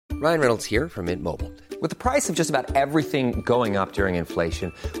Ryan Reynolds here from Mint Mobile. With the price of just about everything going up during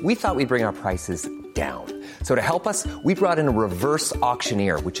inflation, we thought we'd bring our prices down. So to help us, we brought in a reverse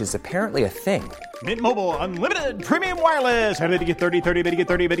auctioneer, which is apparently a thing. Mint Mobile Unlimited Premium Wireless. How to get 30, 30, bit to get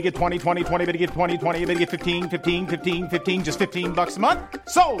 30, bit to get 20, 20, 20, bit to get 20, 20, bit to get 15, 15, 15, 15, just $15 a month?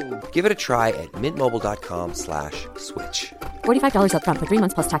 Sold! Give it a try at mintmobile.com/switch. $45 up front for 3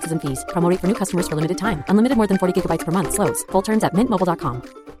 months plus taxes and fees. Promo rate for new customers for limited time. Unlimited more than 40 gigabytes per month. Slows full terms at mintmobile.com.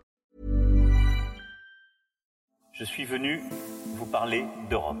 Je suis venu vous parler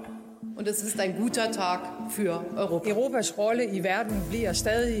d'Europe. Und es ist ein guter Tag für Europa. Europas rolle i verden bliver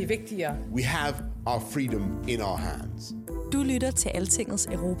stadig vigtigere. We have our freedom in our hands. Du lytter til Altingets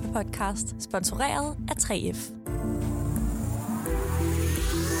Europa-podcast, sponsoreret af 3F.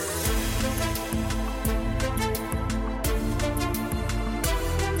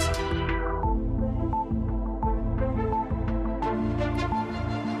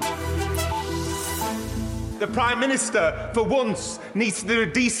 The Prime Minister, for once, needs to do a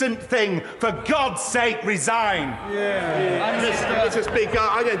decent thing. For God's sake, resign. Mr. Speaker,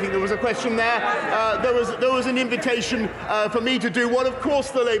 I don't think there was a question there. There was an invitation for me to do what, of course,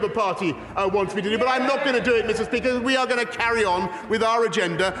 the Labour Party wants me to do, but I'm not going to do it, Mr. Speaker. We are going to carry on with our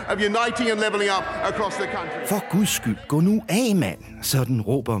agenda of uniting and levelling up across the country. For guds skyld, gå nu af, mand! Sådan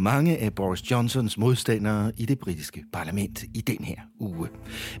råber mange af Boris Johnsons modstandere i det britiske parlament i den her uge.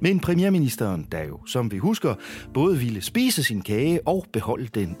 Men premierministeren, der jo, som vi husker, både ville spise sin kage og beholde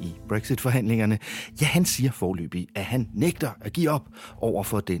den i Brexit-forhandlingerne, ja, han siger foreløbig, at han nægter at give op over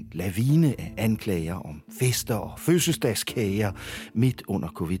for den lavine af anklager om fester og fødselsdagskager midt under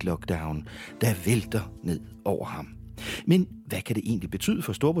covid-lockdown, der vælter ned over ham. Men hvad kan det egentlig betyde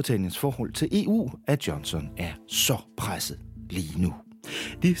for Storbritanniens forhold til EU, at Johnson er så presset lige nu?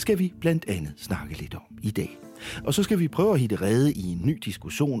 Det skal vi blandt andet snakke lidt om i dag. Og så skal vi prøve at hitte rede i en ny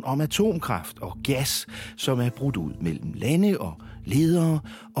diskussion om atomkraft og gas, som er brudt ud mellem lande og ledere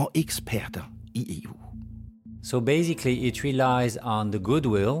og eksperter i EU. So basically it relies on the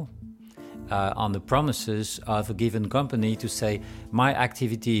goodwill, on the promises of a given company to say, my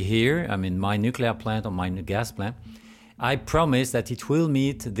activity here, I mean my nuclear plant or my gas plant, I promise that it will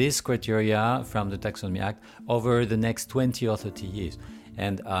meet this criteria from the Taxonomy Act over the next 20 or 30 years.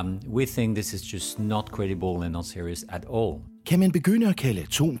 And we think this is just not credible and not serious at all. Kan man begynde at kalde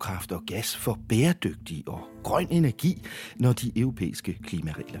atomkraft og gas for bæredygtig og grøn energi, når de europæiske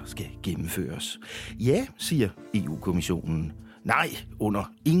klimaregler skal gennemføres? Ja, siger EU-kommissionen. Nej,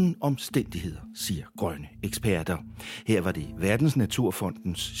 under ingen omstændigheder, siger grønne eksperter. Her var det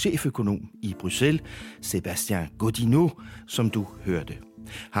Verdensnaturfondens cheføkonom i Bruxelles, Sébastien Gaudinot, som du hørte.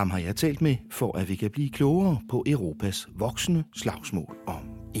 Ham har jeg talt med, for at vi kan blive klogere på Europas voksende slagsmål om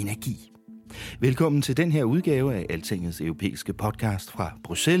energi. Velkommen til den her udgave af Altingets europæiske podcast fra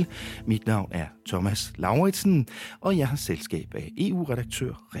Bruxelles. Mit navn er Thomas Lauritsen, og jeg har selskab af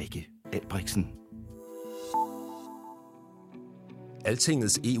EU-redaktør Rikke Albrechtsen.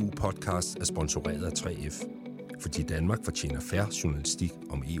 Altingets EU-podcast er sponsoreret af 3F, fordi Danmark fortjener fair journalistik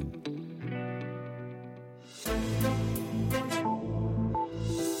om EU.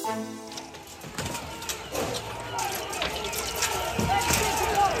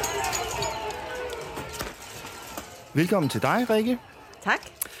 Velkommen til dig, Rikke. Tak.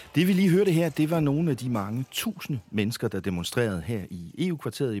 Det vi lige hørte her, det var nogle af de mange tusinde mennesker, der demonstrerede her i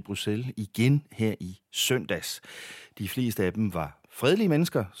EU-kvarteret i Bruxelles igen her i søndags. De fleste af dem var fredelige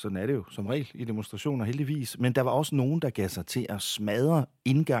mennesker, sådan er det jo som regel i demonstrationer heldigvis, men der var også nogen, der gav sig til at smadre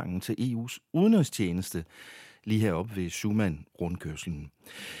indgangen til EU's udenrigstjeneste lige heroppe ved Schumann-rundkørslen.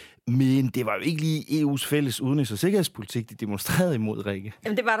 Men det var jo ikke lige EU's fælles udenrigs- og sikkerhedspolitik, de demonstrerede imod, Rikke.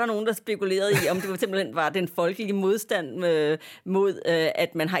 Jamen, det var der nogen, der spekulerede i, om det simpelthen var den folkelige modstand mod,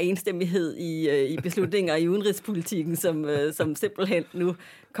 at man har enstemmighed i beslutninger i udenrigspolitikken, som simpelthen nu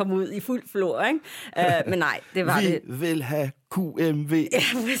kom ud i fuld flor, ikke? Men nej, det var det. Vi vil have QMV. Ja,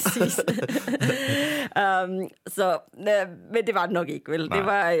 præcis. Men det var det nok ikke, vel?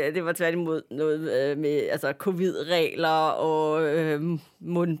 Det var tværtimod noget med covid-regler og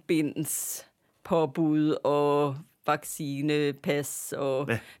mundbinds påbud og vaccinepas og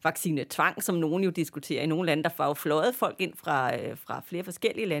vaccinetvang, som nogen jo diskuterer. I nogle lande, der var jo fløjet folk ind fra flere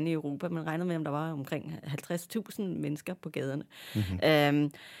forskellige lande i Europa. Man regnede med, om der var omkring 50.000 mennesker på gaderne.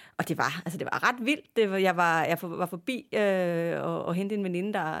 Mm-hmm. Og det var ret vildt. Jeg var forbi og hente en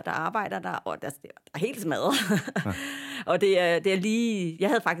veninde, der arbejder der, og der er helt smadret. Ja. Og det er lige... Jeg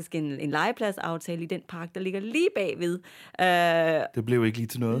havde faktisk en legepladsaftale i den park, der ligger lige bagved. Det blev ikke lige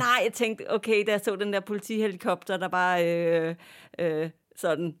til noget? Nej, jeg tænkte, okay, da jeg så den der politihelikopter, der bare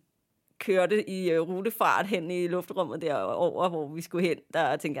sådan kørte i rutefart hen i luftrummet derover, hvor vi skulle hen,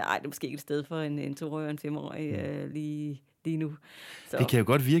 der tænkte jeg, det er måske ikke et sted for en 2-årig og en 5-årig lige nu. Så. Det kan jo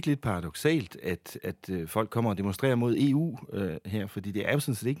godt virke lidt paradoksalt, at folk kommer og demonstrerer mod EU her, fordi det er jo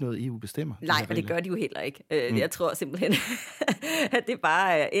sådan set ikke noget, EU bestemmer. Nej, men det gør de jo heller ikke. Jeg tror simpelthen, at det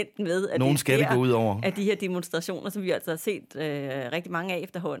bare er endt med, at nogen skal det gå ud over. At de her demonstrationer, som vi altså har set rigtig mange af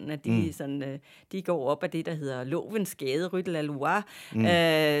efterhånden, at de, de går op af det, der hedder lovens gade, Rue de la Loi,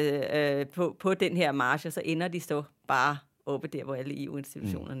 på den her march, og så ender de så bare oppe der, hvor alle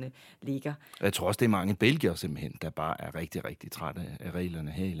EU-institutionerne ligger. Jeg tror også, det er mange belgier simpelthen, der bare er rigtig, rigtig trætte af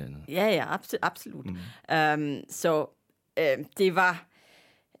reglerne her i landet. Ja, absolut. Det var...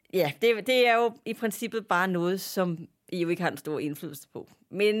 Ja, det er jo i princippet bare noget, som EU ikke har en stor indflydelse på.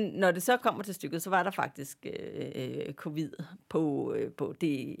 Men når det så kommer til stykket, så var der faktisk covid på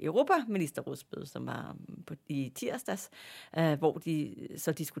det Europaministerrådsmøde, som var i tirsdags, hvor de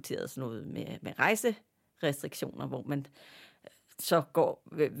så diskuterede sådan noget med rejserestriktioner, hvor man så går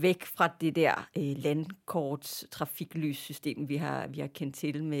væk fra det der landkorts trafiklyssystem, vi har kendt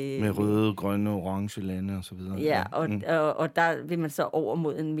til med røde, grønne, orange lande og så videre. Ja, og der vil man så over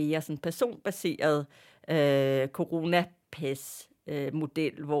mod en mere sådan personbaseret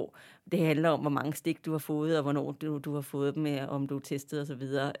coronapas-model, hvor det handler om, hvor mange stik du har fået, og hvornår du har fået dem, om du er testet og så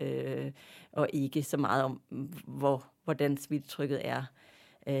videre, og ikke så meget om, hvordan smittetrykket er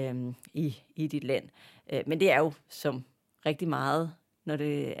i dit land. Men det er jo som rigtig meget, når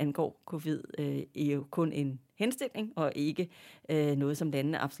det angår covid, er jo kun en henstilling, og ikke noget, som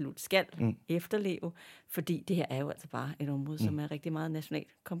landene absolut skal efterleve, fordi det her er jo altså bare et område, som er rigtig meget national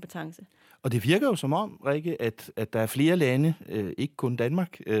kompetence. Og det virker jo som om, Rikke, at der er flere lande, ikke kun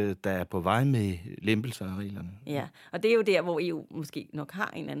Danmark, der er på vej med lempelser af reglerne. Ja, og det er jo der, hvor EU måske nok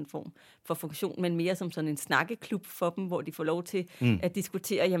har en anden form for funktion, men mere som sådan en snakkeklub for dem, hvor de får lov til at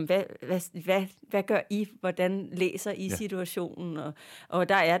diskutere, jamen, hvad gør I? Hvordan læser I situationen? Og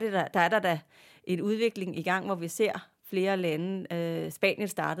der er der en udvikling i gang, hvor vi ser flere lande. Spanien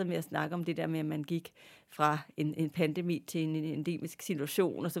startede med at snakke om det der med, at man gik fra en pandemi til en endemisk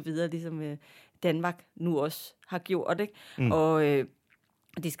situation og så videre, ligesom Danmark nu også har gjort det. Og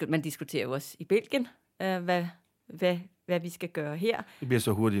man diskuterer jo også i Belgien, hvad vi skal gøre her. Det bliver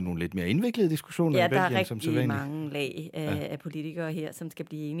så hurtigt nogle lidt mere indviklede diskussioner i Belgien, som der er rigtig mange lag af politikere her, som skal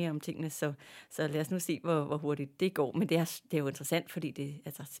blive enige om tingene, så lad os nu se, hvor hurtigt det går. Men det er jo interessant, fordi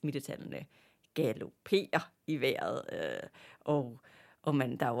smittetallene galopperer i vejret, og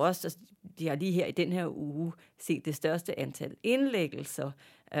der er jo også, de har lige her i den her uge set det største antal indlæggelser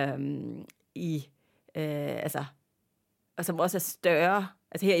og som også er større,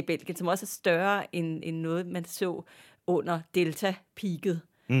 altså her i Belgien, som også er større end noget, man så under Delta-peaket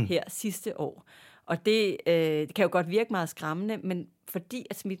her sidste år. Og det kan jo godt virke meget skræmmende, men fordi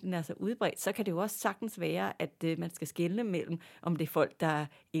at smitten er så udbredt, så kan det jo også sagtens være, at man skal skelne mellem, om det er folk, der er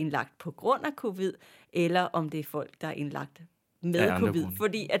indlagt på grund af covid, eller om det er folk, der er indlagt med covid,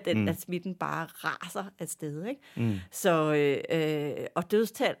 fordi at smitten bare raser afsted, ikke? Så, og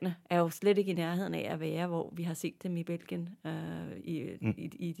dødstallene er jo slet ikke i nærheden af at være, hvor vi har set dem i Belgien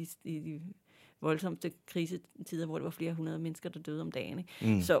i de voldsomste krisetider, hvor det var flere hundrede mennesker, der døde om dagen.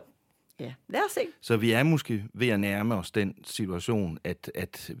 Ikke? Så ja, lad os se. Så vi er måske ved at nærme os den situation,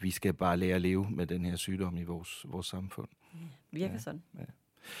 at vi skal bare lære at leve med den her sygdom i vores samfund. Virker sådan. Ja.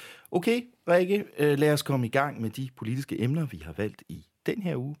 Okay, Rikke, lad os komme i gang med de politiske emner, vi har valgt i den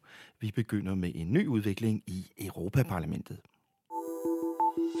her uge. Vi begynder med en ny udvikling i Europaparlamentet.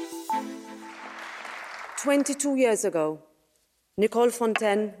 22 years ago, Nicole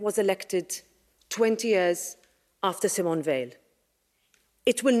Fontaine was elected 20 years after Simone Veil.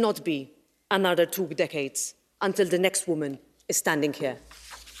 It will not be another 2 decades until the next woman is standing here.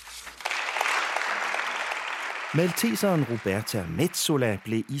 Malteseren Roberta Metsola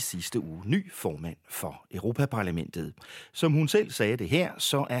blev i sidste uge ny formand for Europaparlamentet. Som hun selv sagde det her,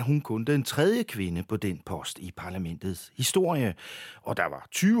 så er hun kun den 3. kvinde på den post i parlamentets historie. Og der var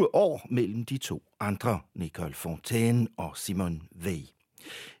 20 år mellem de 2 andre, Nicole Fontaine og Simone Veil.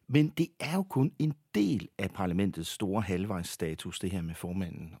 Men det er jo kun en del af parlamentets store halvvejsstatus, det her med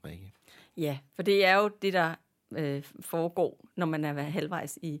formanden, Rikke. Ja, for det er jo det, der foregår, når man er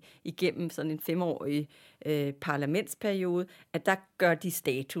halvvejs igennem sådan en 5-årig parlamentsperiode, at der gør de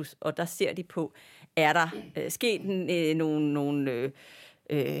status, og der ser de på, er der sket nogle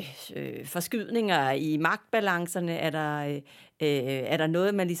forskydninger i magtbalancerne, er der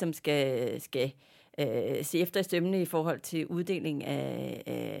noget, man ligesom skal se efter i stemmene i forhold til uddeling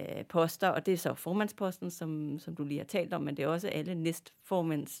af poster, og det er så formandsposten, som du lige har talt om, men det er også alle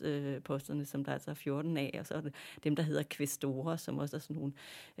næstformandsposterne, som der altså er 14 af, og så er det dem, der hedder kvæstorer, som også er sådan nogle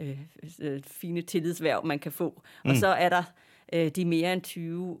fine tillidshverv, man kan få. Og så er der de mere end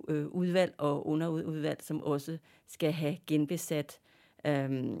 20 udvalg og underudvalg, som også skal have genbesat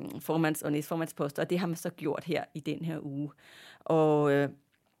formands- og næstformandsposter, og det har man så gjort her i den her uge. Og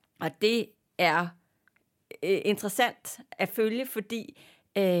det er interessant at følge, fordi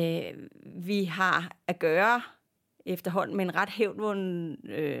vi har at gøre efterhånden med en ret hævdvunden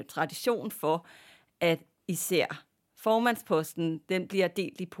tradition for, at især formandsposten, den bliver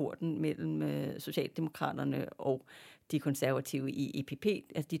delt i porten mellem Socialdemokraterne og de konservative i EPP,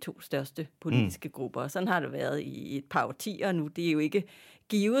 altså de to største politiske grupper. Og sådan har det været i et par årtier nu. Det er jo ikke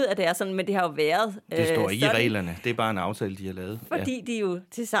givet, at det er sådan, men det har jo været det står ikke sådan, i reglerne. Det er bare en aftale, de har lavet. Fordi de jo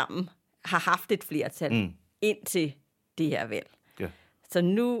tilsammen har haft et flertal indtil det her valg. Ja. Så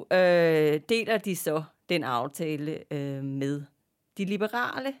nu deler de så den aftale med de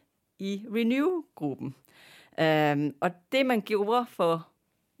liberale i Renew-gruppen. Og det, man gjorde for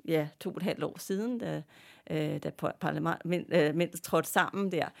 2,5 år siden, da parlamentet trådte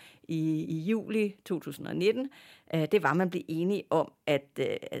sammen der i juli 2019, det var, at man blev enige om, at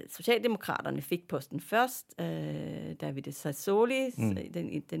Socialdemokraterne fik posten først. David Sassoli,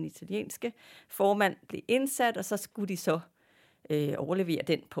 den italienske formand, blev indsat, og så skulle de så overlevere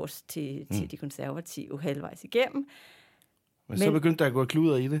den post til de konservative halvvejs igennem. Men så begyndte der at gå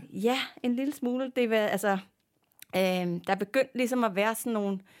kluder i det? Ja, en lille smule. Det var, altså, der begyndte ligesom at være sådan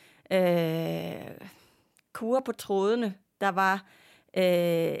nogle kurer på trådene. Der var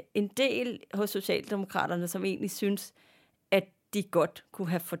en del hos Socialdemokraterne, som egentlig synes, at de godt kunne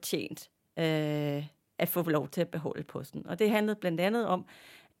have fortjent at få lov til at beholde posten. Og det handlede blandt andet om,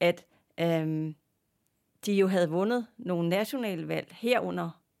 at de jo havde vundet nogle nationale valg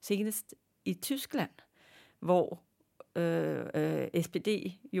herunder senest i Tyskland, hvor SPD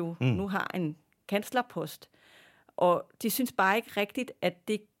jo nu har en kanslerpost. Og de synes bare ikke rigtigt, at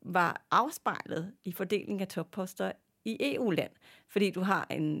det var afspejlet i fordelingen af topposter i EU-land. Fordi du har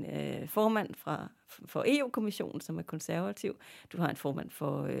en formand for EU-kommissionen, som er konservativ. Du har en formand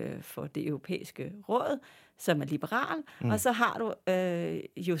for det europæiske råd, som er liberal. Og så har du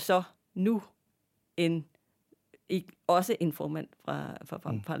jo så nu også en formand fra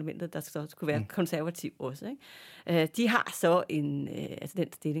parlamentet, der så skulle være konservativ også. Ikke? De har så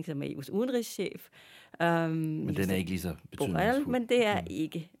den stilling, som er EU's udenrigschef. Men den er ikke lige så betydningsfuld. Men det er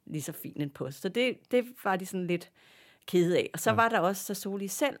ikke lige så fin en post. Så det var de sådan lidt kede af. Og så var der også Sassoli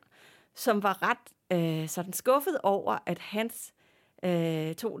selv, som var ret sådan skuffet over, at hans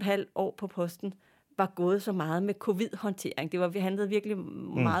 2,5 år på posten var gået så meget med covid-håndtering. Det handlede virkelig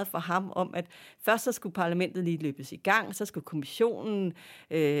meget for ham om, at først så skulle parlamentet lige løbes i gang, så skulle kommissionen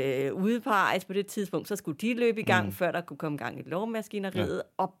udpeges på det tidspunkt, så skulle de løbe i gang, før der kunne komme gang i lovmaskineriet,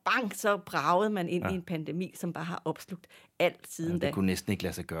 og bang, så bragede man ind i en pandemi, som bare har opslugt alt siden da. Det kunne næsten ikke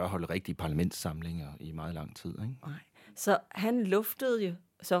lade sig gøre at holde rigtige parlamentssamlinger i meget lang tid, ikke? Nej. Så han luftede jo,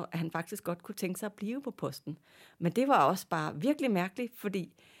 så han faktisk godt kunne tænke sig at blive på posten. Men det var også bare virkelig mærkeligt,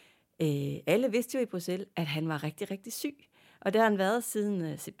 fordi alle vidste jo i Bruxelles, at han var rigtig, rigtig syg. Og det har han været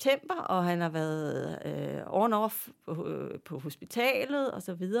siden september, og han har været ovenover på hospitalet og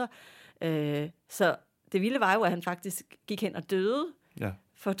så videre. Så det vilde var jo, at han faktisk gik hen og døde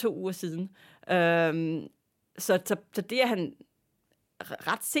for 2 uger siden. Så det, at han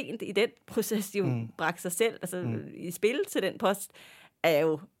ret sent i den proces jo bragte sig selv i spil til den post, er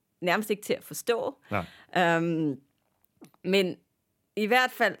jo nærmest ikke til at forstå. Men i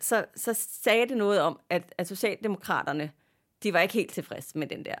hvert fald så sagde det noget om, at Socialdemokraterne, de var ikke helt tilfredse med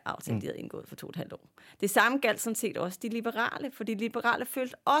den der aftale, de havde indgået for 2,5 år. Det samme galt sådan set også de liberale, for de liberale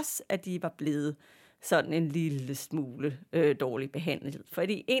følte også, at de var blevet sådan en lille smule dårligt behandlet.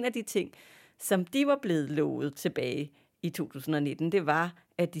 Fordi en af de ting, som de var blevet lovet tilbage i 2019, det var,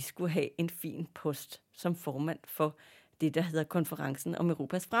 at de skulle have en fin post som formand for det, der hedder Konferencen om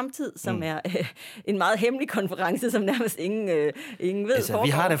Europas fremtid, som er en meget hemmelig konference, som nærmest ingen ved. Altså, vi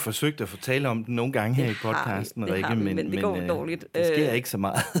har da forsøgt at fortælle om den nogle gange her i podcasten, Rikke, men det går dårligt. Det sker ikke så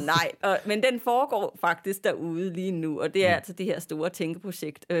meget. Nej, men den foregår faktisk derude lige nu, og det er altså det her store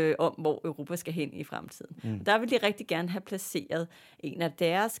tænkeprojekt om, hvor Europa skal hen i fremtiden. Der vil de rigtig gerne have placeret en af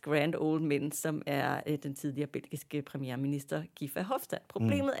deres grand old men, som er den tidligere belgiske premierminister Guy Verhofstadt.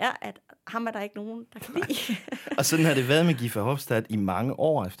 Problemet er, at ham er der ikke nogen, der kan lide. Og sådan har det været med Guy Verhofstadt i mange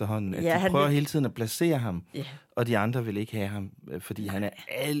år efterhånden. At de prøver hele tiden at placere ham, og de andre vil ikke have ham, fordi han er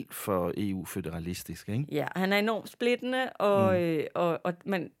alt for EU-føderalistisk, ikke? Ja, han er enormt splittende,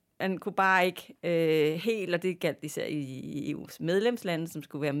 men man kunne bare ikke helt, og det galt især i EU's medlemslande, som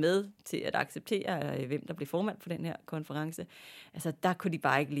skulle være med til at acceptere, hvem der blev formand for den her konference. Altså, der kunne de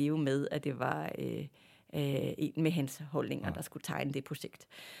bare ikke leve med, at det var en med hans holdninger, der skulle tegne det projekt.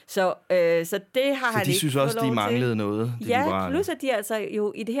 Så det har han ikke. Så de synes også, de manglede noget? Ja, plus at de altså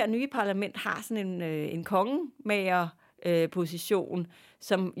jo i det her nye parlament har sådan en kongemager-position,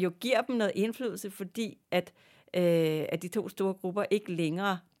 som jo giver dem noget indflydelse, fordi at de to store grupper ikke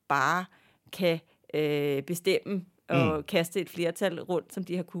længere bare kan bestemme og kaste et flertal rundt, som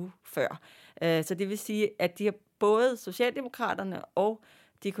de har kunne før. Så det vil sige, at de har både Socialdemokraterne og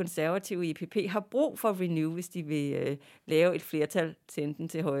de konservative i EPP har brug for Renew, hvis de vil lave et flertal til enten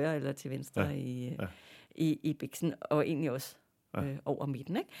til højre eller til venstre i biksen, og egentlig også over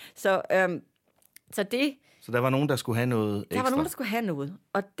midten. Ikke? Så der var nogen, der skulle have noget ekstra. Der var nogen, der skulle have noget.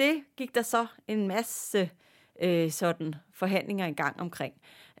 Og det gik der så en masse sådan forhandlinger i gang omkring.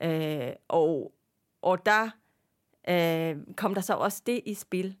 Og der kom der så også det i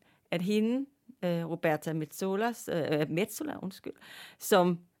spil, at hende, Roberta Metsola,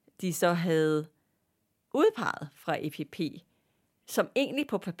 som de så havde udpeget fra EPP, som egentlig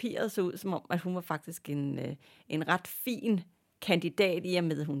på papiret så ud som om, at hun var faktisk en ret fin kandidat, i og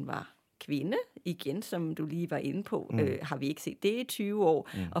med at hun var kvinde, igen, som du lige var inde på, har vi ikke set det i 20 år,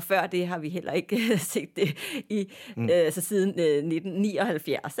 og før det har vi heller ikke set det i altså siden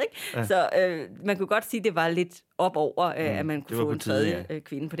 1979. Ikke? Ja. Så man kunne godt sige, at det var lidt op over, at man kunne få en tredje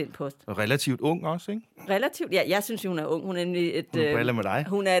kvinde på den post. Og relativt ung også, ikke? Relativt, ja. Jeg synes, hun er ung. Hun er nemlig med dig.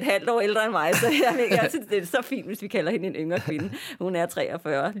 Hun er et halvt år ældre end mig, så jeg synes, det er så fint, hvis vi kalder hende en yngre kvinde. Hun er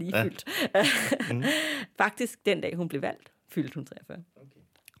 43, lige fyldt. Faktisk, den dag hun blev valgt, fyldte hun 43. Okay.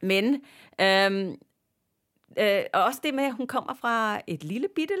 Men også det med, at hun kommer fra et lille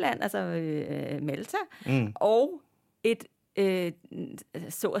bitte land, altså Malta, og et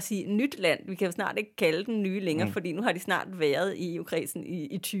så at sige nyt land. Vi kan jo snart ikke kalde den nye længere, fordi nu har de snart været i EU-kredsen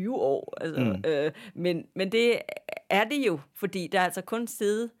i 20 år. Altså, men det er det jo, fordi der er altså kun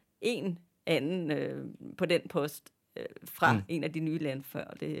siddet en anden på den post fra en af de nye lande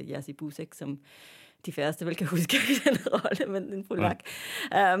før. Det er Jerzy Buzek, som de færreste vel kan huske i den rolle, men en polak.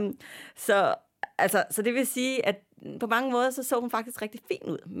 Så det vil sige, at på mange måder, så hun faktisk rigtig fin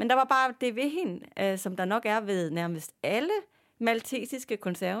ud. Men der var bare det ved hende, som der nok er ved nærmest alle maltesiske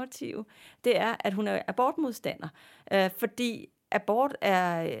konservative, det er, at hun er abortmodstander. Fordi abort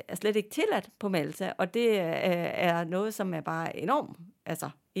er slet ikke tilladt på Malta, og det er noget, som er bare enormt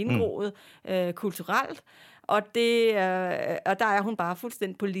indgroet kulturelt. Og der er hun bare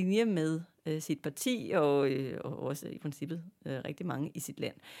fuldstændig på linje med sit parti, og også i princippet rigtig mange i sit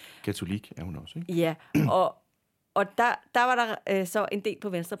land. Katolik er hun også, ikke? Ja, og der var der så en del på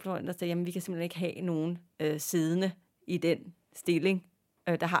venstrefløjen, der sagde, jamen vi kan simpelthen ikke have nogen siddende i den stilling,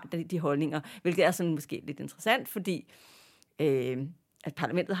 der har de holdninger, hvilket er sådan måske lidt interessant, fordi at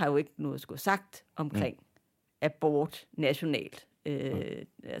parlamentet har jo ikke noget skulle sagt omkring abort nationalt.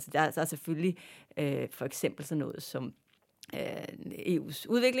 Altså der er selvfølgelig for eksempel sådan noget som EU's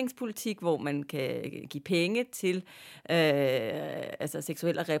udviklingspolitik, hvor man kan give penge til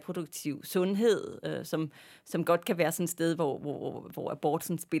seksuel og reproduktiv sundhed, som godt kan være sådan et sted, hvor abort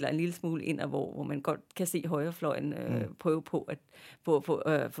sådan spiller en lille smule ind, og hvor man godt kan se højrefløjen prøve på at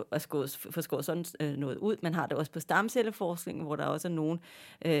få skåret sådan noget ud. Man har det også på stamcelleforskningen, hvor der også er nogle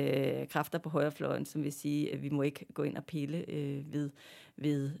kræfter på højrefløjen, som vil sige, at vi må ikke gå ind og pille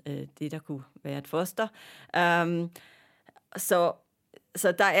ved det, der kunne være et foster. Så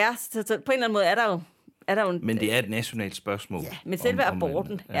der er, så på en eller anden måde er der jo men det er et nationalt spørgsmål. Ja, men selve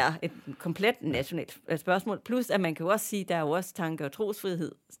aborten er et komplet nationalt spørgsmål. Plus, at man kan jo også sige, at der er jo også tanke- og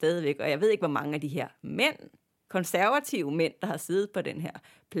trosfrihed stadigvæk. Og jeg ved ikke, hvor mange af de her konservative mænd, der har siddet på den her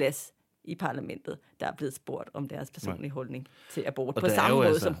plads i parlamentet, der er blevet spurgt om deres personlige holdning til abort, på samme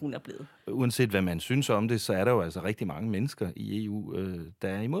måde, som hun er blevet. Uanset hvad man synes om det, så er der jo altså rigtig mange mennesker i EU, der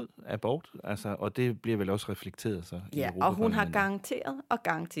er imod abort, og det bliver vel også reflekteret så i Europaparlamentet. Og hun har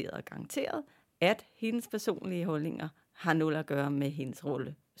garanteret, at hendes personlige holdninger har nul at gøre med hendes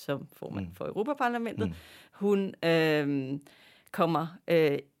rolle som formand for Europaparlamentet. Hun kommer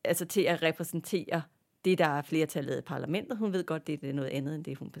til at repræsentere det, der er flertallet i parlamentet. Hun ved godt, det er noget andet, end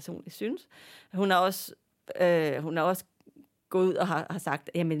det hun personligt synes. Hun har også gået ud og har sagt,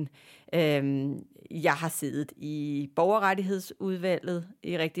 jamen, jeg har siddet i borgerrettighedsudvalget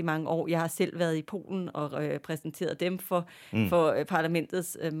i rigtig mange år. Jeg har selv været i Polen og præsenteret dem for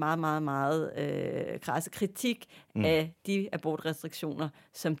parlamentets meget, meget, meget krasse kritik af de abortrestriktioner,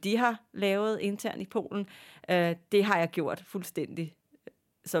 som de har lavet internt i Polen. Det har jeg gjort fuldstændig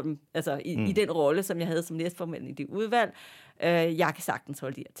i den rolle, som jeg havde som næstformand i det udvalg. Jeg kan sagtens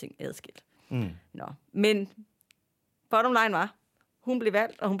holde de her ting adskilt. Nå. Men bottom line var, hun blev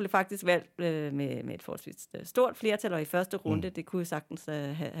valgt, og hun blev faktisk valgt med et forholdsvis stort flertal, og i første runde, det kunne jo sagtens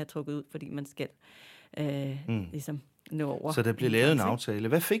have trukket ud, fordi man skal ligesom nå over. Så der blev lavet en aftale.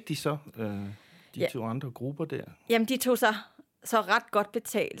 Hvad fik de så, de to andre grupper der? Jamen, de tog sig så ret godt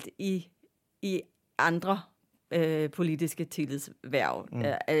betalt i andre politiske tillidshverv.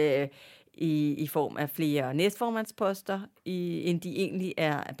 I form af flere næstformandsposter, end de egentlig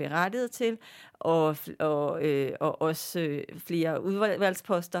er berettiget til, og også flere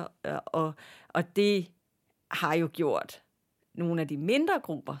udvalgsposter, og det har jo gjort nogle af de mindre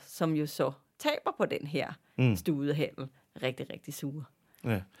grupper, som jo så taber på den her studehandel, rigtig, rigtig sure.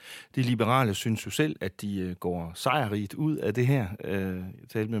 Ja. De liberale synes jo selv, at de går sejrigt ud af det her. Jeg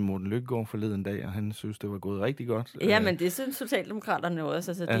talte med Morten Lykkegaard forleden dag, og han synes, det var gået rigtig godt. Ja, men det synes Socialdemokraterne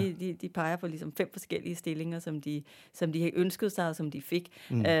også. Altså, de peger på ligesom 5 forskellige stillinger, som de ønskede sig, og som de fik.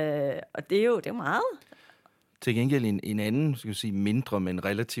 Og det er jo meget. Til gengæld en anden, skal jeg sige, mindre, men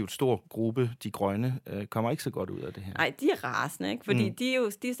relativt stor gruppe, de grønne, kommer ikke så godt ud af det her. Nej, de er rasende, ikke? Fordi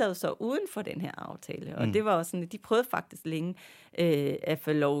de sad jo så uden for den her aftale, og det var jo sådan, at de prøvede faktisk længe at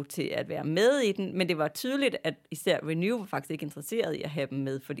få lov til at være med i den, men det var tydeligt, at især Renew var faktisk ikke interesseret i at have dem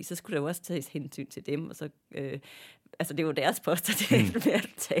med, fordi så skulle der jo også tages hensyn til dem, og så altså det var deres poster, det er med at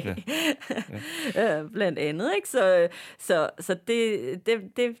tage, blandt andet, ikke? Så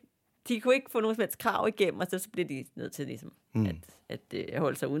det de kunne ikke få nogen som helst krav igennem, og så blev de nødt til ligesom, at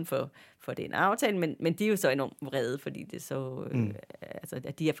holde sig uden for den aftale, men de er jo så enormt vrede, fordi det så,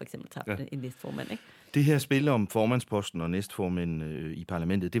 at de har for eksempel tabt en næstformand, ikke? Det her spil om formandsposten og næstformand i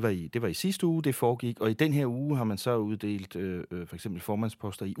parlamentet, det var i sidste uge, det foregik, og i den her uge har man så uddelt for eksempel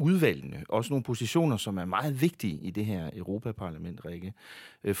formandsposter i udvalgene. Også nogle positioner, som er meget vigtige i det her Europaparlament, Rikke.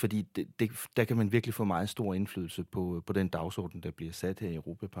 Fordi der kan man virkelig få meget stor indflydelse på den dagsorden, der bliver sat her i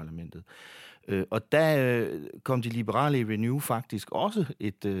Europaparlamentet. Og der kom de liberale i Renew faktisk også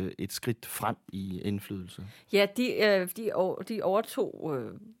et skridt frem i indflydelse. Ja, de overtog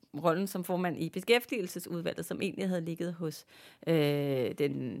rollen som formand i beskæftigelsesudvalget, som egentlig havde ligget hos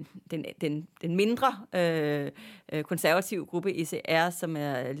den mindre konservative gruppe ECR, som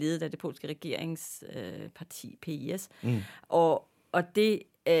er ledet af det polske regeringsparti PiS. Og det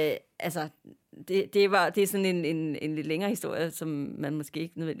det er sådan en lidt længere historie, som man måske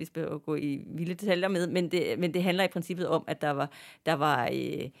ikke nødvendigvis behøver at gå i vilde detaljer med, men det handler i princippet om, at der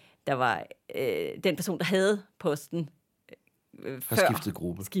var den person, der havde posten før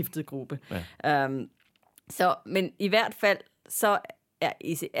skiftet gruppe. Ja. Men i hvert fald så er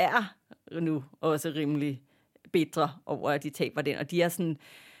ECR nu også rimelig bitre over, at de taber den, og de er sådan.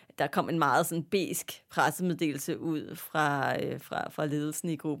 Der kom en meget sådan besk pressemeddelelse ud fra ledelsen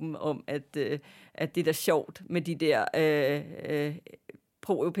i gruppen om, at det er da sjovt med de der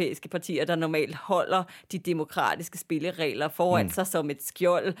pro-europæiske partier, der normalt holder de demokratiske spilleregler foran sig som et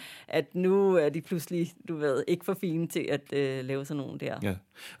skjold, at nu er de pludselig, ikke for fine til at lave sådan nogle der. Ja.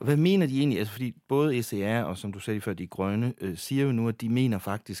 Og hvad mener de egentlig? Altså, fordi både ECR og, som du sagde før, de grønne, siger jo nu, at de mener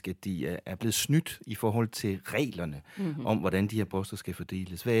faktisk, at de er blevet snydt i forhold til reglerne om, hvordan de her poster skal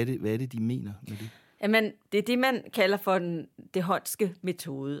fordeles. Hvad er det, de mener med det? Jamen, det er det, man kalder for det D'Hondtske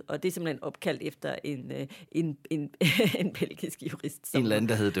metode, og det er simpelthen opkaldt efter en belgisk jurist. En eller anden,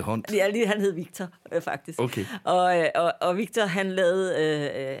 der hed D'Hondt? Ja, han hed Victor, faktisk. Okay. Og Victor,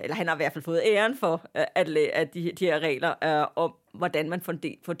 han har i hvert fald fået æren for, at de her regler om, hvordan man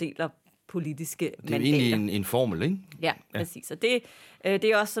fordeler politiske mandater. Det er jo egentlig en formel, ikke? Ja, præcis. Og det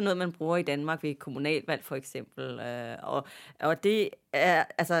er også sådan noget, man bruger i Danmark ved kommunalvalg, for eksempel. Og det er,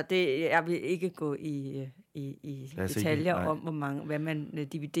 altså, jeg vil ikke gå i detaljer om, hvad man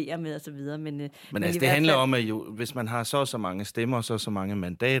dividerer med, og så videre. Men altså, det handler om, at jo, hvis man har så mange stemmer, så mange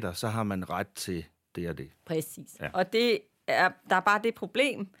mandater, så har man ret til det og det. Præcis. Ja. Og der er bare det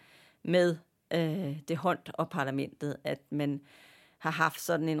problem med D'Hondt og parlamentet, at man har haft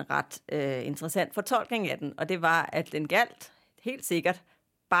sådan en ret interessant fortolkning af den, og det var, at den galt helt sikkert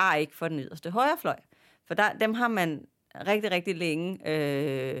bare ikke for den yderste højrefløj. For dem har man rigtig, rigtig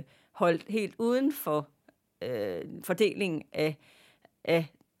længe holdt helt uden for fordelingen af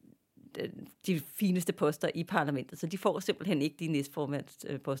de fineste poster i parlamentet. Så de får simpelthen ikke de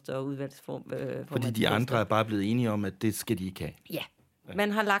næstformandsposter og udvalgsformandsposter. Fordi de andre er bare blevet enige om, at det skal de ikke have. Ja,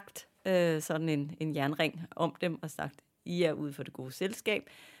 man har lagt sådan en jernring om dem og sagt, I er ude for det gode selskab,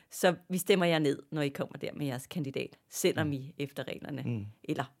 så vi stemmer jer ned, når I kommer der med jeres kandidat, selvom I efter reglerne,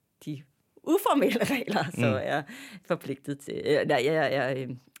 eller de uformelle regler, så er forpligtet til, jeg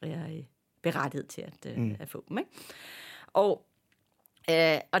er berettiget til at få dem. Ikke?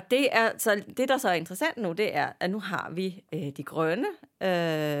 Og det der så er interessant nu, det er, at nu har vi de grønne,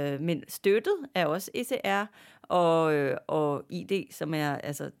 men støttet er også ECR og ID, som er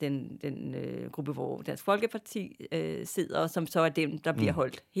altså den gruppe, hvor Dansk Folkeparti sidder, som så er dem, der bliver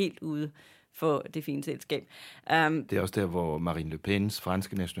holdt helt ude for det fine selskab. Det er også der, hvor Marine Le Pens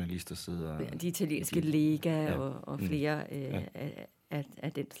franske nationalister sidder. De italienske Lega og flere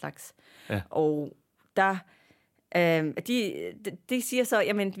af den slags. Ja. Og der... De siger så,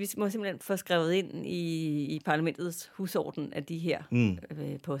 jamen vi må simpelthen få skrevet ind i parlamentets husorden, at de her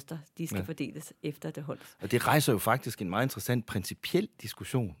poster, de skal fordeles efter det holdes. Og det rejser jo faktisk en meget interessant principiel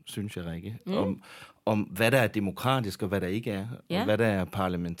diskussion, synes jeg, Rikke, om hvad der er demokratisk og hvad der ikke er, og hvad der er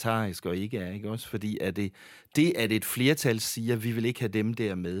parlamentarisk og ikke er, ikke også? Fordi at et flertal siger, vi vil ikke have dem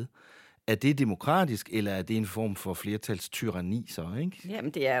der med, er det demokratisk, eller er det en form for flertalstyranni så, ikke?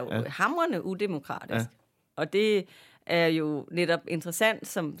 Jamen det er jo hamrende udemokratisk. Ja. Og det er jo netop interessant,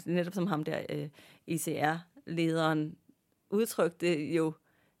 som ham der ECR-lederen udtrykte jo,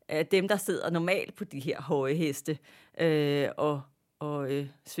 at dem, der sidder normalt på de her høje heste og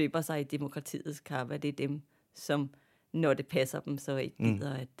svøber sig i demokratiets kappe, det er dem, som, når det passer dem, så ikke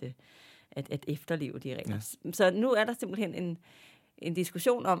gider at efterleve de regler. Ja. Så nu er der simpelthen en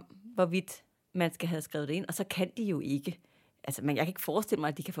diskussion om, hvorvidt man skal have skrevet det ind, og så kan de jo ikke. Altså, men jeg kan ikke forestille mig,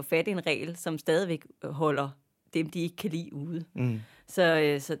 at de kan få fat i en regel, som stadigvæk holder dem, de ikke kan lide ude.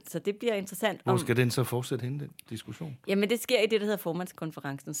 Så det bliver interessant. Hvor skal den så fortsætte hen, den diskussion? Jamen, det sker i det, der hedder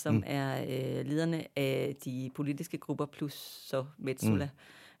formandskonferencen, som er lederne af de politiske grupper, plus så Metsola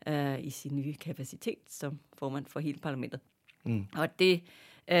i sin nye kapacitet som formand for hele parlamentet. Og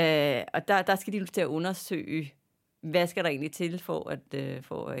der skal de nu til at undersøge, hvad skal der egentlig til for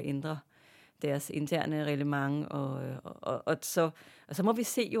at ændre deres interne reglement, og så må vi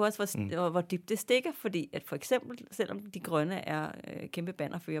se jo også, hvor dybt det stikker, fordi at for eksempel, selvom de grønne er kæmpe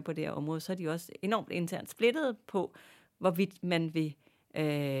bannerfører på det her område, så er de også enormt internt splittet på, hvorvidt man vil...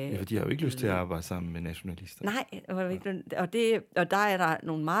 for de har jo ikke lyst til at arbejde sammen med nationalister. Nej, og der er der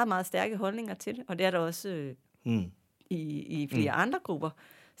nogle meget, meget stærke holdninger til det, og det er der også i flere andre grupper,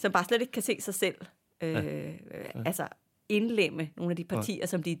 som bare slet ikke kan se sig selv. Altså indlemme nogle af de partier,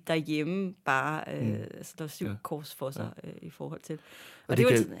 som de derhjemme bare slår syv kors for sig i forhold til. Og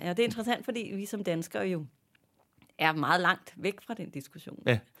det er interessant, fordi vi som danskere jo er meget langt væk fra den diskussion.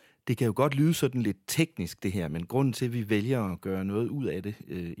 Ja, det kan jo godt lyde sådan lidt teknisk det her, men grunden til, at vi vælger at gøre noget ud af det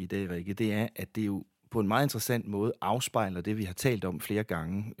i dag, Rikke, det er, at det jo på en meget interessant måde afspejler det, vi har talt om flere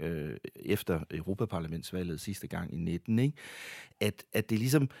gange efter Europaparlamentsvalget sidste gang i 19, ikke? At det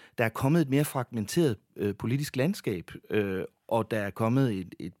ligesom, der er kommet et mere fragmenteret politisk landskab, og der er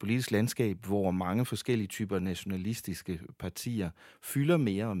kommet et politisk landskab, hvor mange forskellige typer nationalistiske partier fylder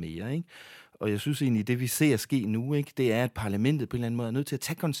mere og mere, ikke? Og jeg synes egentlig, det vi ser ske nu, ikke, det er, at parlamentet på en eller anden måde er nødt til at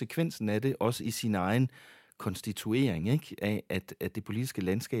tage konsekvensen af det, også i sin egen konstituering, ikke? Af, at det politiske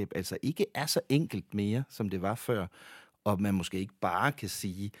landskab altså ikke er så enkelt mere, som det var før, og man måske ikke bare kan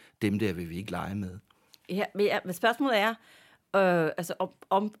sige, dem der vil vi ikke lege med. Ja, men spørgsmålet er,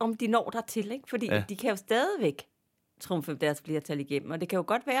 om de når der til, ikke? Fordi de kan jo stadigvæk trumfe deres flertal igennem, og det kan jo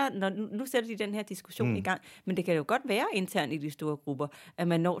godt være, når nu sætter de den her diskussion i gang, men det kan jo godt være internt i de store grupper, at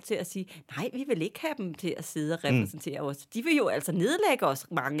man når til at sige, nej, vi vil ikke have dem til at sidde og repræsentere os. De vil jo altså nedlægge os,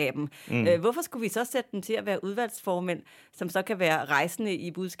 mange af dem. Hvorfor skulle vi så sætte dem til at være udvalgsformænd, som så kan være rejsende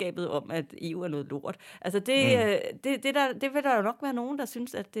i budskabet om, at EU er noget lort? Altså det vil der jo nok være nogen, der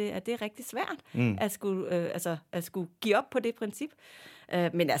synes, at det er rigtig svært at skulle give op på det princip.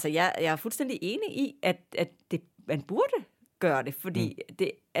 Men altså, jeg er fuldstændig enig i, at man burde gøre det, fordi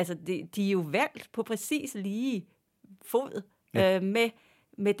de er jo valgt på præcis lige fod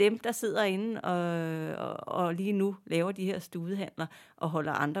med dem, der sidder inde og lige nu laver de her studehandler og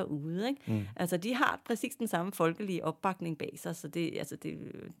holder andre ude. Ikke? Altså, de har præcis den samme folkelige opbakning bag sig, så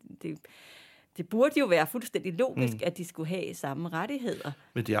det burde jo være fuldstændig logisk, at de skulle have samme rettigheder.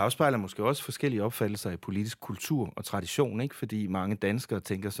 Men det afspejler måske også forskellige opfattelser af politisk kultur og tradition, ikke? Fordi mange danskere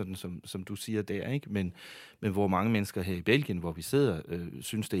tænker sådan, som du siger der, ikke? Men hvor mange mennesker her i Belgien, hvor vi sidder,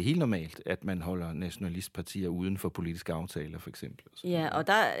 synes, det er helt normalt, at man holder nationalistpartier uden for politiske aftaler, for eksempel. Ja, og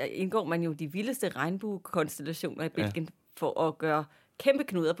der indgår man jo de vildeste regnbuekonstellationer i Belgien for at gøre kæmpe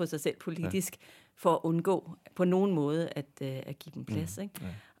knuder på sig selv politisk, for at undgå på nogen måde at give dem plads. Ikke? Ja.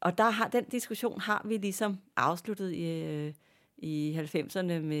 Og den diskussion har vi ligesom afsluttet i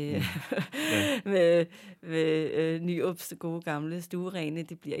 90'erne med Nyrups gode gamle stuerene,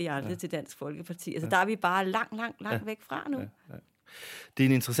 det bliver I aldrig til Dansk Folkeparti. Altså der er vi bare langt væk fra nu. Ja. Det er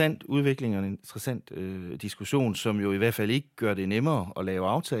en interessant udvikling og en interessant diskussion, som jo i hvert fald ikke gør det nemmere at lave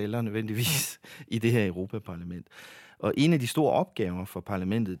aftaler nødvendigvis i det her Europaparlament. Og en af de store opgaver for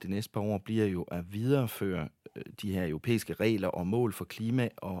parlamentet det næste par år bliver jo at videreføre de her europæiske regler og mål for klima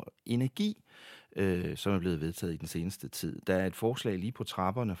og energi, som er blevet vedtaget i den seneste tid. Der er et forslag lige på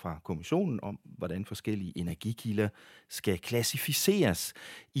trapperne fra kommissionen om, hvordan forskellige energikilder skal klassificeres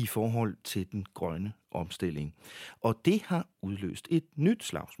i forhold til den grønne omstilling. Og det har udløst et nyt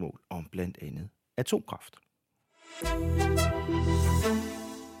slagsmål om blandt andet atomkraft.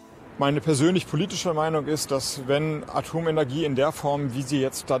 Meine persönlich politische Meinung ist, dass wenn Atomenergie in der Form, wie sie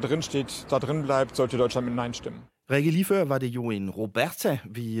jetzt da drin steht, da drin bleibt, sollte Deutschland mit Nein stimmen. Rikke, lige før var det jo en Roberta,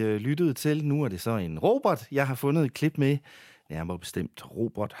 vi lyttede til. Nu er det så en Robert. Jeg har fundet et klip med, nærmere bestemt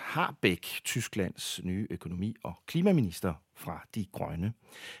Robert Habeck, Tysklands nye økonomi- og klimaminister fra De Grønne.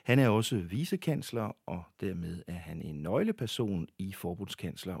 Han er også vicekansler, og dermed er han en nøgleperson i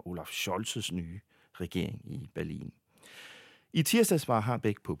forbundskansler Olaf Scholz's nye regering i Berlin. I tirsdags var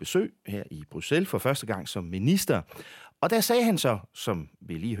Habeck på besøg her i Bruxelles for første gang som minister, og der sagde han så, som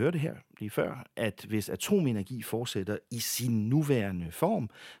vi lige hørte her lige før, at hvis atomenergi fortsætter i sin nuværende form,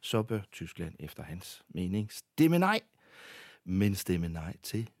 så bør Tyskland efter hans mening stemme nej. Men stemme nej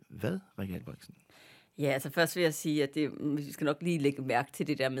til hvad, Rikke Albrechtsen? Ja, altså først vil jeg sige, at vi skal nok lige lægge mærke til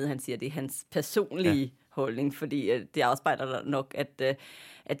det der med, at han siger, at det er hans personlige holdning, fordi det afspejler nok, at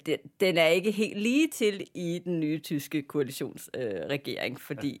den er ikke helt lige til i den nye tyske koalitionsregering,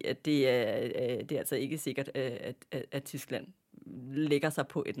 fordi at det er altså ikke sikkert, at Tyskland lægger sig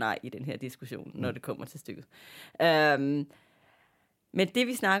på et nej i den her diskussion, når det kommer til stykket. Men det,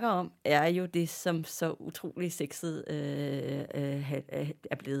 vi snakker om, er jo det, som så utrolig sexet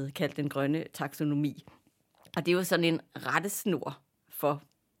er blevet kaldt den grønne taksonomi. Og det er jo sådan en rettesnor for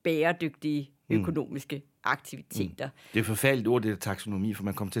bæredygtige økonomiske aktiviteter. Det er forfærdeligt ord, det der taksonomi, for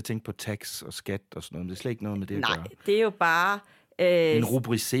man kommer til at tænke på tax og skat og sådan noget. Det er slet ikke noget med det at gøre. Nej, det er jo bare... en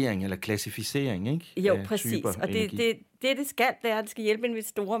rubricering eller klassificering, ikke? Jo, præcis. Og det skal, det er, at det skal hjælpe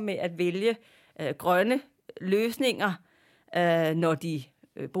investorer med at vælge grønne løsninger, når de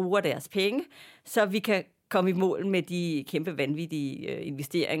bruger deres penge, så vi kan komme i mål med de kæmpe vanvittige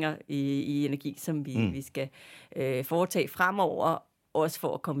investeringer i energi, som vi skal foretage fremover, også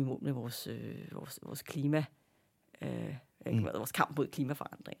for at komme i mål med vores klima, vores kamp mod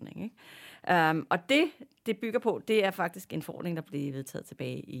klimaforandringen. Ikke? Og det bygger på, det er faktisk en forordning, der blev vedtaget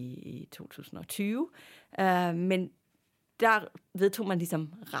tilbage i 2020, men der vedtog man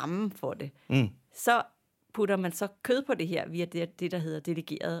ligesom rammen for det. Så putter man så kød på det her via det der hedder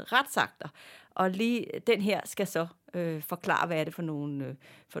delegerede retsakter. Og lige den her skal så forklare, hvad er det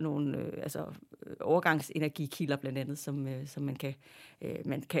for nogle overgangsenergikilder blandt andet, som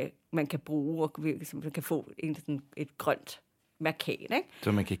man kan bruge, og som man kan få et grønt mærkat. Ikke?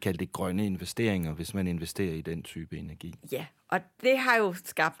 Så man kan kalde det grønne investeringer, hvis man investerer i den type energi. Ja, og det har jo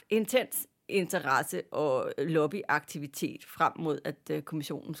skabt intens interesse og lobbyaktivitet frem mod, at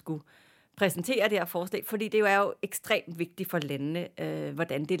kommissionen skulle præsentere det her forslag, fordi det jo er jo ekstremt vigtigt for landene,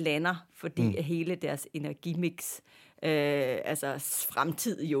 hvordan det lander, fordi hele deres energimix,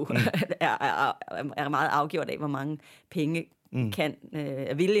 fremtid jo er meget afgjort af, hvor mange penge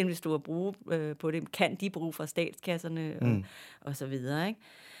vil investorer bruge på det, kan de bruge fra statskasserne og så videre. Ikke?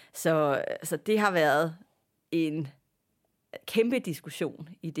 Så det har været en kæmpe diskussion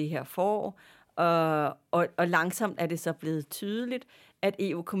i det her forår, og langsomt er det så blevet tydeligt, at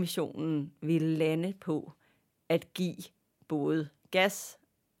EU-kommissionen vil lande på at give både gas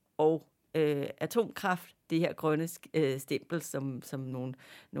og atomkraft det her grønne stempel som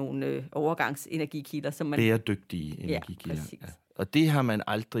nogle overgangsenergikilder. Som man... Bæredygtige energikilder. Ja, og det har man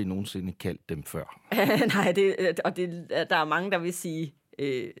aldrig nogensinde kaldt dem før. Nej, der er mange, der vil sige,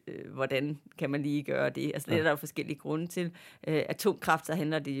 hvordan kan man lige gøre det? Altså, det er der jo forskellige grunde til. Atomkraft, så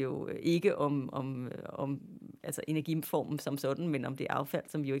handler det jo ikke om energiformen som sådan, men om det affald,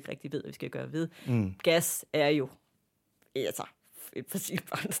 som vi jo ikke rigtig ved, hvad vi skal gøre ved. Gas er jo et fossilt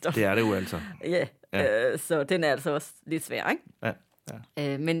brændstof. Det er det jo altså. Ja. Så den er altså også lidt svær, ikke?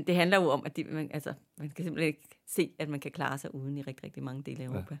 Ja. Men det handler jo om, at man kan simpelthen ikke se, at man kan klare sig uden i rigtig, rigtig mange dele af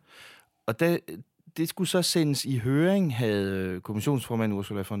Europa. Og det skulle så sendes i høring, havde kommissionsformand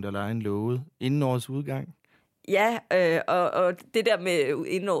Ursula von der Leyen lovet, inden årets udgang. Ja, og det der med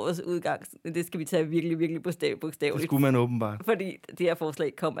inden årets udgang, det skal vi tage virkelig, virkelig bogstaveligt. Det skulle man åbenbart. Fordi det her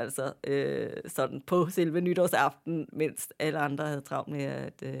forslag kom altså sådan på selve nytårsaften, mens alle andre havde travlt med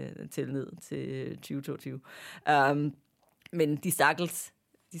at tælle ned til 2022. Men de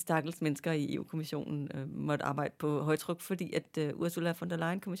stakkels mennesker i EU-kommissionen måtte arbejde på højtryk, fordi at Ursula von der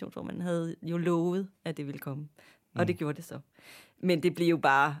Leyen, kommissionsformanden, havde jo lovet, at det ville komme Og det gjorde det så. Men det blev jo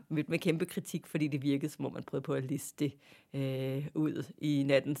bare mødt med kæmpe kritik, fordi det virkede, som om man prøvede på at liste ud i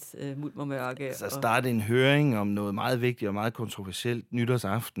nattens mulm og mørke. Så startede en høring om noget meget vigtigt og meget kontroversielt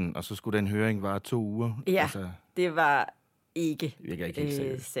nytårsaften, og så skulle den høring vare 2 uger. Ja, det var ikke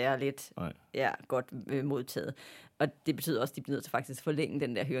særligt godt modtaget. Og det betyder også, at de blev nødt til faktisk at forlænge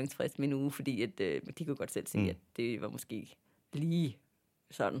den der høringsfrist med en uge, fordi at, de kunne godt selv se, at det var måske lige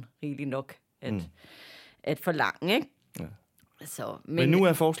sådan rigeligt nok at forlange, ikke? Ja. Så, men nu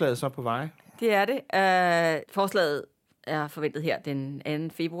er forslaget så på vej? Det er det. Forslaget er forventet her den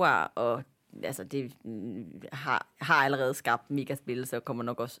 2. februar, og altså, det har allerede skabt mega spil, så kommer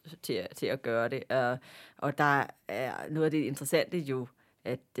nok også til at gøre det. Og der er noget af det interessante jo,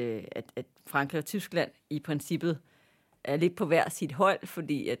 at Frankrig og Tyskland i princippet er lidt på hver sit hold,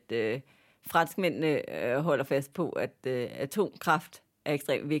 fordi at franskmændene holder fast på, at atomkraft er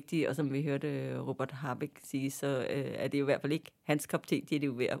ekstremt vigtige, og som vi hørte Robert Habeck sige, så er det jo i hvert fald ikke hans kop te, de er det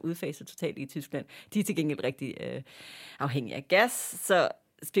jo ved at udfase totalt i Tyskland. De er til gengæld rigtig afhængige af gas, så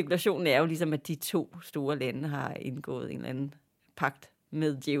spekulationen er jo ligesom, at de 2 store lande har indgået en eller anden pagt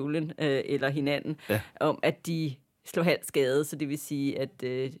med djævlen eller hinanden, om at de slår halvt skade, så det vil sige, at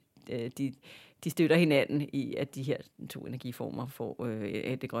de støtter hinanden i, at de her 2 energiformer får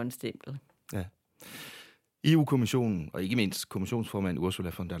det grønne stempel. Ja. EU-kommissionen, og ikke mindst kommissionsformand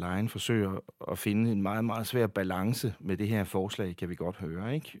Ursula von der Leyen, forsøger at finde en meget, meget svær balance med det her forslag, kan vi godt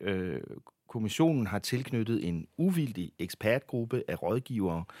høre, ikke? Kommissionen har tilknyttet en uvildig ekspertgruppe af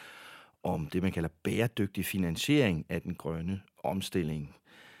rådgivere om det, man kalder bæredygtig finansiering af den grønne omstilling.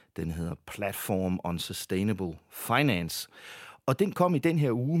 Den hedder Platform on Sustainable Finance. Og den kom i den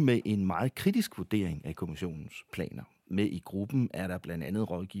her uge med en meget kritisk vurdering af kommissionens planer. Med i gruppen er der blandt andet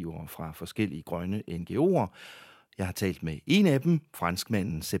rådgivere fra forskellige grønne NGO'er. Jeg har talt med en af dem,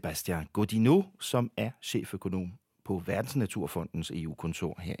 franskmanden Sébastien Gaudinot, som er cheføkonom på Verdensnaturfondens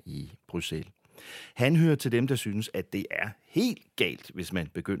EU-kontor her i Bruxelles. Han hører til dem, der synes, at det er helt galt, hvis man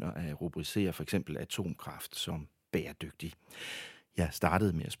begynder at rubricere for eksempel atomkraft som bæredygtig. Jeg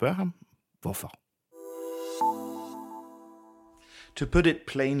startede med at spørge ham, hvorfor? To put it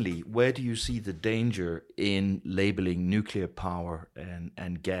plainly, where do you see the danger in labeling nuclear power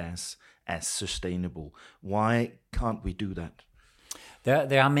and gas as sustainable? Why can't we do that?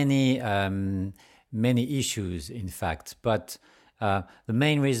 There are many issues, in fact, but the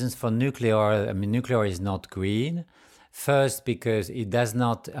main reasons for nuclear is not green. First, because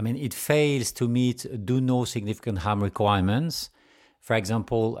it fails to meet do no significant harm requirements. For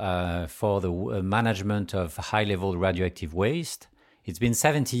example, for the management of high-level radioactive waste. It's been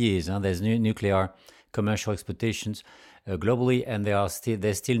 70 years. There's nuclear commercial exploitations globally, and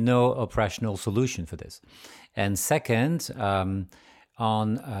there's still no operational solution for this. And second,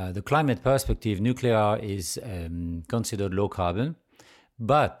 on the climate perspective, nuclear is considered low carbon,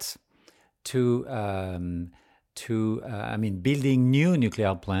 but building new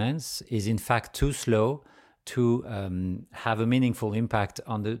nuclear plants is in fact too slow to have a meaningful impact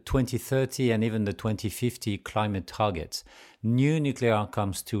on the 2030 and even the 2050 climate targets. New nuclear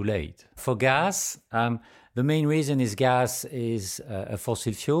comes too late. For gas, the main reason is gas is a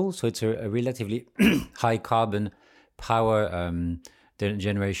fossil fuel, so it's a relatively high carbon power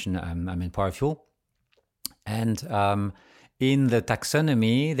generation, power fuel. And in the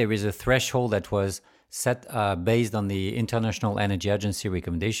taxonomy, there is a threshold that was set based on the International Energy Agency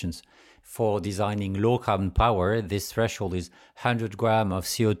recommendations for designing low-carbon power. This threshold is 100 grams of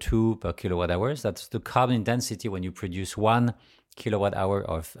CO2 per kilowatt-hours. That's the carbon intensity when you produce 1 kilowatt-hour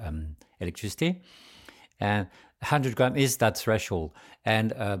of electricity. And 100 grams is that threshold.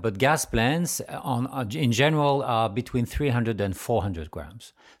 And but gas plants, in general, are between 300 and 400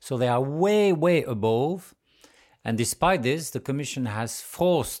 grams. So they are way, way above. And despite this, the Commission has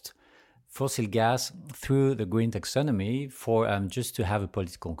forced fossil gas through the green taxonomy for just to have a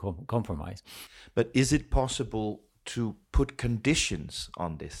political compromise. But is it possible to put conditions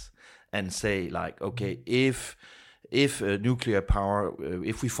on this and say, like, okay, if nuclear power,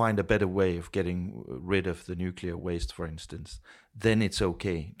 if we find a better way of getting rid of the nuclear waste, for instance, then it's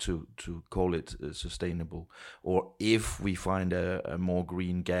okay to call it sustainable? Or if we find a more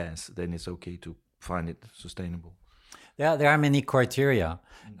green gas, then it's okay to find it sustainable? There are many criteria.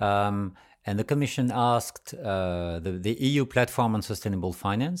 And the Commission asked the EU Platform on Sustainable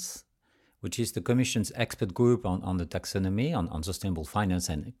Finance, which is the Commission's expert group on the taxonomy, on sustainable finance,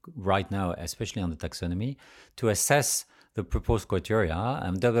 and right now, especially on the taxonomy, to assess the proposed criteria.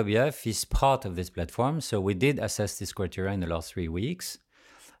 WWF is part of this platform, so we did assess this criteria in the last 3 weeks.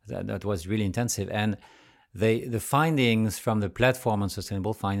 That was really intensive. And The findings from the Platform on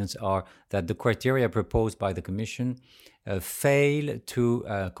Sustainable Finance are that the criteria proposed by the Commission fail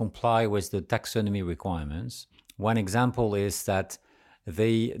to comply with the taxonomy requirements. One example is that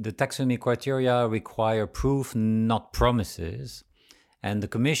the taxonomy criteria require proof, not promises. And the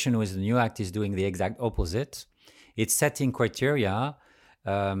Commission, with the new act, is doing the exact opposite. It's setting criteria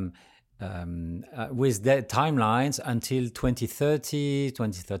with the timelines until 2030,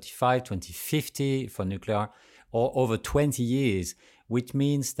 2035, 2050 for nuclear, or over 20 years, which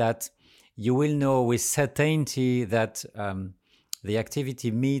means that you will know with certainty that the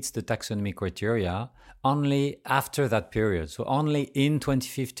activity meets the taxonomy criteria only after that period, so only in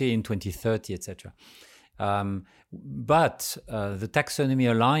 2050, in 2030, etc. But the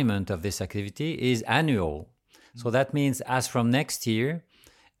taxonomy alignment of this activity is annual. So that means as from next year,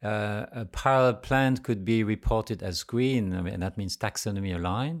 a parallel plant could be reported as green, and that means taxonomy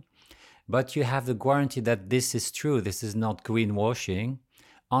aligned. But you have the guarantee that this is true, this is not greenwashing,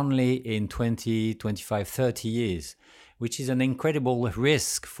 only in 20, 25, 30 years, which is an incredible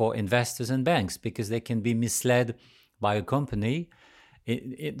risk for investors and banks because they can be misled by a company.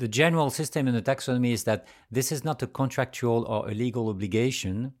 The general system in the taxonomy is that this is not a contractual or a legal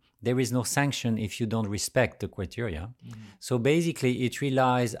obligation. There is no sanction if you don't respect the criteria. So basically, it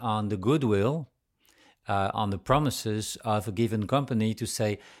relies on the goodwill, on the promises of a given company to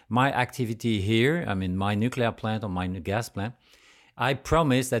say, my activity here, my nuclear plant or my gas plant, I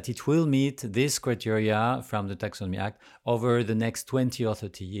promise that it will meet this criteria from the Taxonomy Act over the next 20 or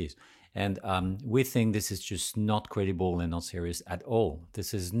 30 years. And we think this is just not credible and not serious at all.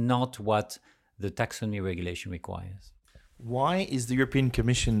 This is not what the taxonomy regulation requires. Why is the European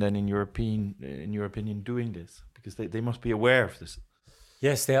Commission then, in your opinion, doing this? Because they must be aware of this.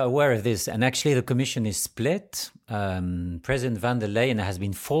 Yes, they are aware of this. And actually, the Commission is split. President van der Leyen has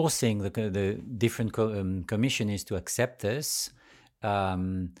been forcing the different commissioners to accept this.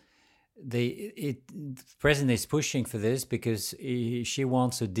 The President is pushing for this because she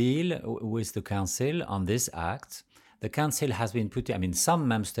wants a deal with the Council on this act. The Council has been putting, some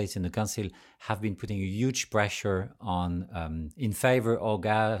member states in the Council have been putting a huge pressure on in favor of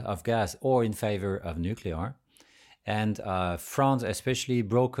gas or in favor of nuclear. And France especially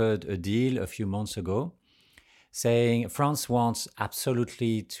brokered a deal a few months ago saying France wants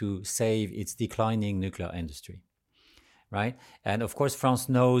absolutely to save its declining nuclear industry. Right? And of course, France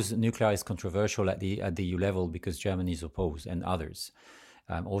knows nuclear is controversial at the EU level because Germany is opposed and others.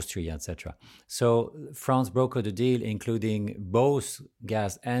 Austria, etc. So France brokered a deal including both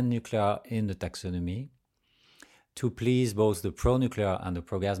gas and nuclear in the taxonomy to please both the pro-nuclear and the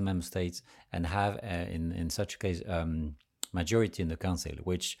pro-gas member states and have, in such a case, majority in the Council,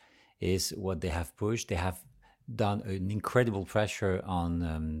 which is what they have pushed. They have done an incredible pressure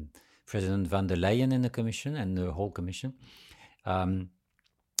on President van der Leyen in the Commission and the whole Commission.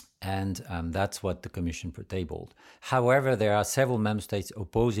 And that's what the Commission tabled. However, there are several member states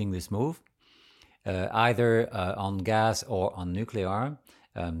opposing this move, either on gas or on nuclear.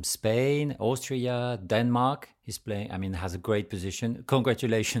 Spain, Austria, Denmark has a great position.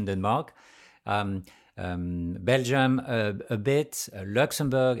 Congratulations, Denmark. Belgium a bit,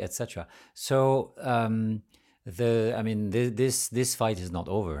 Luxembourg, etc. So this fight is not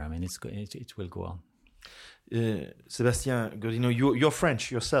over. It will go on. Sébastien Gaudino, you're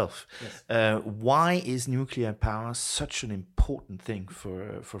French yourself. Yes. Why is nuclear power such an important thing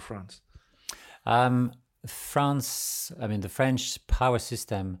for France? The French power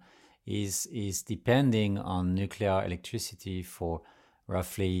system is depending on nuclear electricity for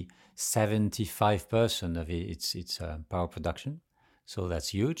roughly 75% of its power production. So that's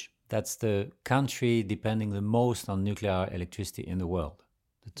huge. That's the country depending the most on nuclear electricity in the world.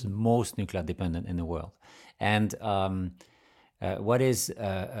 It's the most nuclear dependent in the world. And what is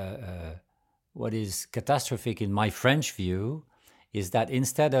catastrophic in my French view is that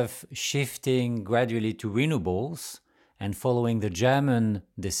instead of shifting gradually to renewables and following the German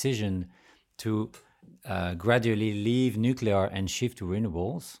decision to gradually leave nuclear and shift to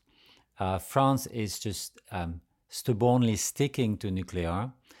renewables, France is just stubbornly sticking to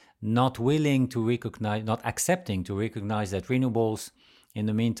nuclear, not accepting to recognize that renewables in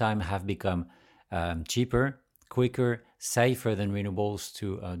the meantime have become cheaper, quicker, safer than renewables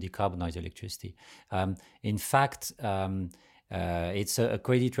to decarbonize electricity. In fact, it's a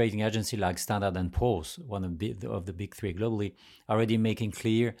credit rating agency like Standard & Poor's, one of the big three globally, already making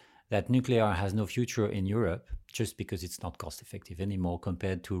clear that nuclear has no future in Europe just because it's not cost effective anymore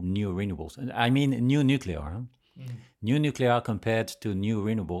compared to new renewables. New nuclear. New nuclear compared to new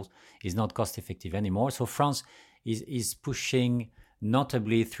renewables is not cost effective anymore. So France is pushing,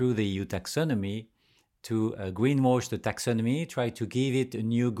 notably through the EU taxonomy, to greenwash the taxonomy, try to give it a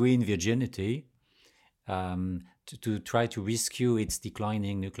new green virginity, to try to rescue its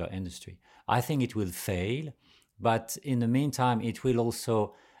declining nuclear industry. I think it will fail, but in the meantime, it will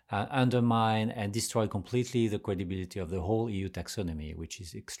also undermine and destroy completely the credibility of the whole EU taxonomy, which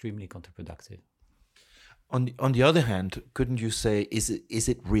is extremely counterproductive. On the other hand, couldn't you say, is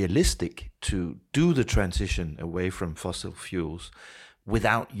it realistic to do the transition away from fossil fuels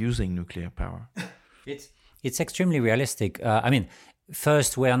without using nuclear power? It's extremely realistic.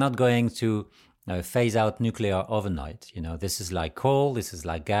 First, we are not going to phase out nuclear overnight. This is like coal, this is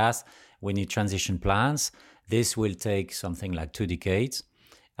like gas. We need transition plans. This will take something like 2 decades.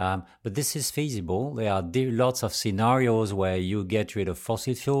 But this is feasible. There are lots of scenarios where you get rid of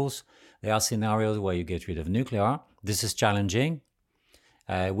fossil fuels. There are scenarios where you get rid of nuclear. This is challenging.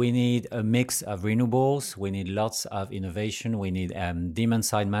 We need a mix of renewables. We need lots of innovation. We need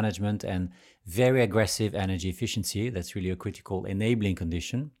demand-side management and very aggressive energy efficiency. That's really a critical enabling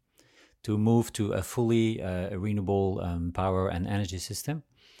condition to move to a fully renewable power and energy system.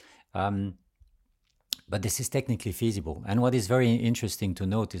 But this is technically feasible. And what is very interesting to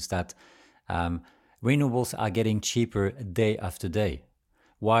note is that renewables are getting cheaper day after day,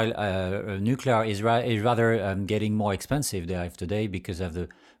 while nuclear is rather getting more expensive day after day because of the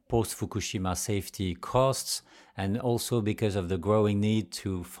post-Fukushima safety costs, and also because of the growing need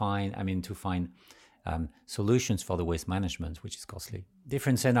to find solutions for the waste management, which is costly.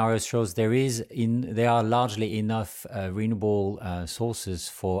 Different scenarios shows there are largely enough renewable sources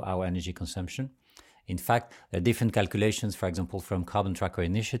for our energy consumption. In fact, there are different calculations, for example, from Carbon Tracker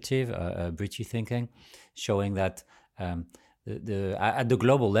Initiative, British thinking, showing that at the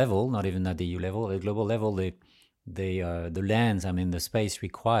global level, not even at the EU level, at the global level, the lands, the space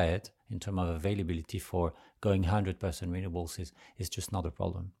required in terms of availability for going 100% renewables is just not a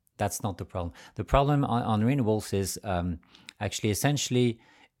problem. That's not the problem. The problem on renewables is actually essentially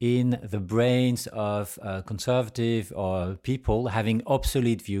in the brains of conservative or people having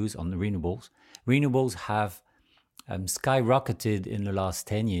obsolete views on the renewables. Renewables have skyrocketed in the last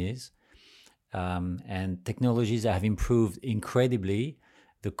 10 years, and technologies have improved incredibly.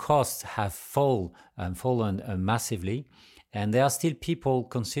 The costs have fallen massively, and there are still people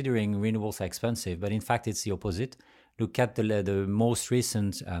considering renewables are expensive, but in fact it's the opposite. Look at the most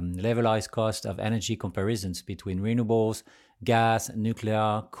recent levelized cost of energy comparisons between renewables, gas,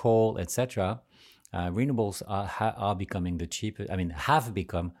 nuclear, coal, etc. Renewables are becoming the cheapest. Have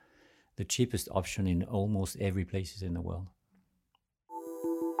become the cheapest option in almost every place in the world.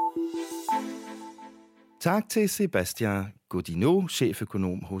 Tak til Sébastien Gaudinot,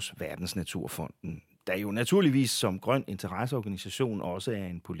 cheføkonom hos Verdensnaturfonden, der jo naturligvis som grøn interesseorganisation også er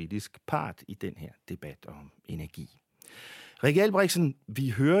en politisk part i den her debat om energi. Rikke Albrechtsen, vi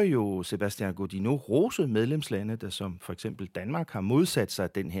hører jo Sébastien Gaudinot rose medlemslande, der som for eksempel Danmark har modsat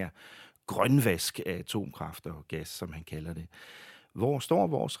sig den her grønvask af atomkraft og gas, som han kalder det. Hvor står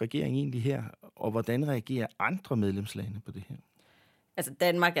vores regering egentlig her, og hvordan reagerer andre medlemslande på det her? Altså,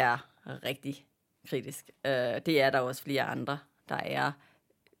 Danmark er rigtig kritisk. Det er der også flere andre, der er.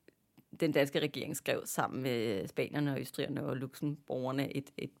 Den danske regering skrev sammen med spanierne og østrigerne og luxembourgerne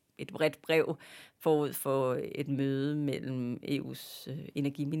et bredt brev forud for et møde mellem EU's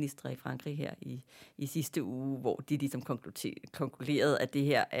energiministre i Frankrig her i sidste uge, hvor de ligesom konkluderede, at det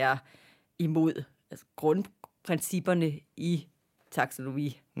her er imod grundprincipperne i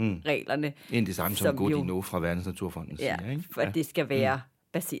taksonomireglerne. Det er det samme som Gaudinot fra Verdensnaturfonden siger, ikke? For det skal være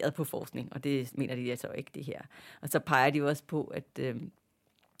baseret på forskning, og det mener de altså ikke, det her. Og så peger de også på,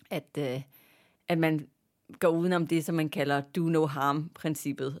 at man går udenom det, som man kalder do no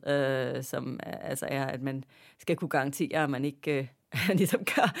harm-princippet, som altså er, at man skal kunne garantere, at man ikke ligesom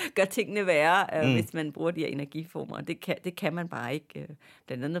gør tingene værre, hvis man bruger de her energiformer. Det kan man bare ikke,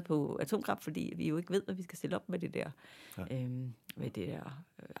 blandt andet på atomkraft, fordi vi jo ikke ved, hvad vi skal stille op med det der,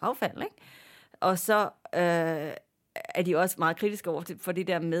 affald, ikke? Og så er de også meget kritiske over for det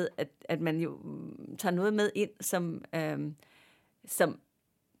der med, at man jo tager noget med ind,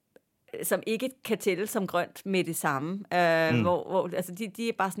 som ikke kan tælle som grønt med det samme. Hvor altså de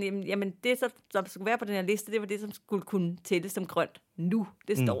er bare sådan, jamen det, som skulle være på den her liste, det var det, som skulle kunne tælle som grønt nu.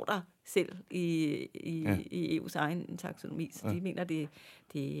 Det står der selv i EU's egen taksonomi, så de mener, det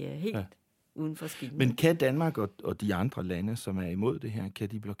er helt uden for skiven. Men kan Danmark og de andre lande, som er imod det her, kan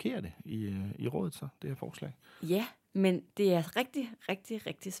de blokere det i rådet så, det her forslag? Ja, men det er rigtig, rigtig,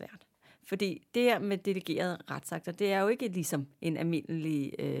 rigtig svært. Fordi det her med delegerede retsakter, det er jo ikke ligesom en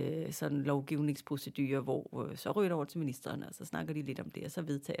almindelig sådan lovgivningsprocedure, hvor så ryger det over til ministeren, og så snakker de lidt om det, og så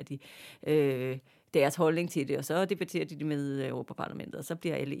vedtager de deres holdning til det, og så debatterer de det med Europaparlamentet, og så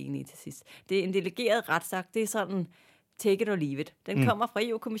bliver alle enige til sidst. Det er en delegeret retsakt, det er sådan take it or leave it. Den kommer fra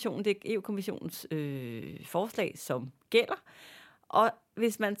EU-kommissionen, det er EU-kommissionens forslag, som gælder. Og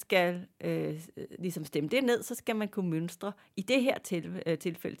hvis man skal ligesom stemme det ned, så skal man kunne mønstre i det her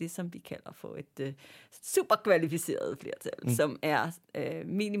tilfælde, det som vi kalder for et super kvalificeret flertal, som er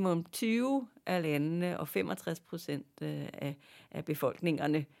minimum 20 af landene og 65% af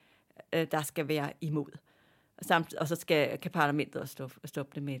befolkningerne, der skal være imod. Og så kan parlamentet også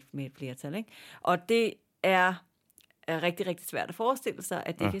stoppe det med et flertal. Ikke? Og det er rigtig, rigtig svært at forestille sig,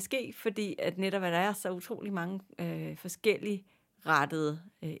 at det kan ske, fordi at netop at der er så utrolig mange forskellige rettede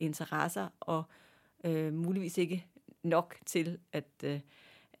interesser, og muligvis ikke nok til at,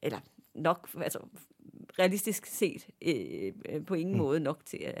 eller nok, altså realistisk set på ingen måde nok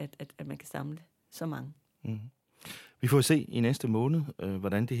til, at man kan samle så mange. Mm. Vi får se i næste måned,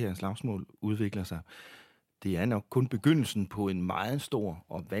 hvordan det her slagsmål udvikler sig. Det er nok kun begyndelsen på en meget stor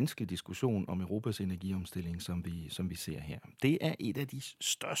og vanskelig diskussion om Europas energiomstilling, som vi ser her. Det er et af de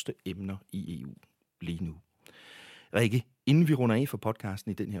største emner i EU lige nu. Rikke, inden vi runder af for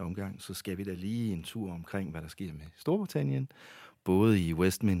podcasten i den her omgang, så skal vi da lige en tur omkring, hvad der sker med Storbritannien, både i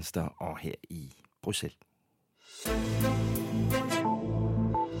Westminster og her i Bruxelles.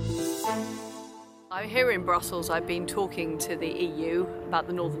 Here in Brussels, I've been talking to the EU about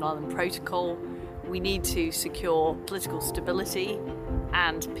the Northern Ireland Protocol. We need to secure political stability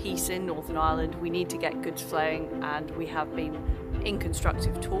and peace in Northern Ireland. We need to get goods flowing, and we have been in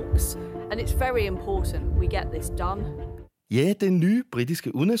constructive talks. And it's very important we get this done. Ja, den nye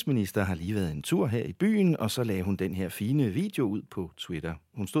britiske udenrigsminister har lige været en tur her i byen, og så lagde hun den her fine video ud på Twitter.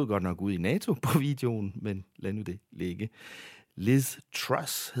 Hun stod godt nok ude i NATO på videoen, men lad nu det ligge. Liz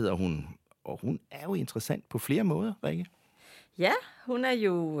Truss hedder hun, og hun er jo interessant på flere måder, Rikke. Ja, hun er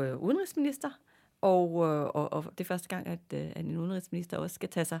jo udenrigsminister, og det er første gang, at en udenrigsminister også skal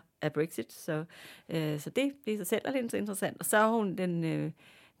tage sig af Brexit, så det i sig selv er lidt interessant. Og så er hun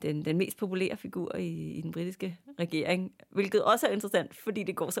den mest populære figur i den britiske regering, hvilket også er interessant, fordi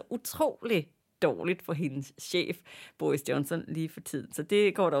det går så utroligt dårligt for hendes chef, Boris Johnson, lige for tiden. Så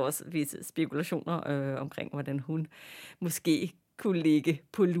det går der også visse spekulationer omkring, hvordan hun måske kunne ligge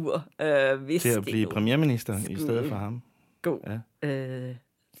på lur, hvis til at blive premierminister i stedet for ham.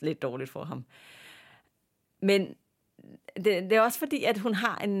 Lidt dårligt for ham. Men det er også fordi, at hun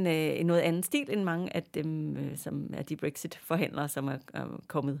har en noget anden stil end mange af dem, som er de Brexit-forhandlere, som er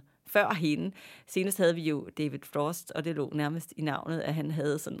kommet før hende. Senest havde vi jo David Frost, og det lå nærmest i navnet, at han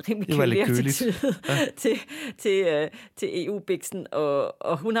havde sådan rimelig kølig attitude til EU-biksen,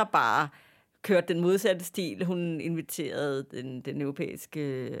 og hun har bare kørt den modsatte stil. Hun inviterede den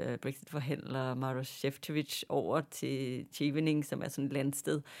europæiske Brexit-forhandler Maros Šefčovič over til Chevening, som er sådan et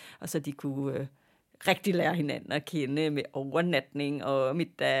landsted, og så de kunne rigtig lære hinanden at kende med overnatning og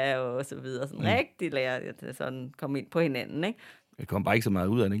middag og så videre. Sådan rigtig lære at sådan komme ind på hinanden, ikke? Det kom bare ikke så meget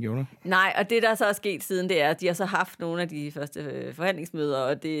ud af det, gjorde det? Nej, og det, der så er sket siden, det er, at de har så haft nogle af de første forhandlingsmøder,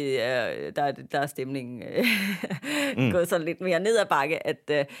 og det er, der er stemningen gået sådan lidt mere ned ad bakke,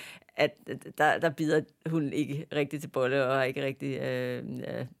 at der bider hun ikke rigtig til bolle, og har ikke rigtig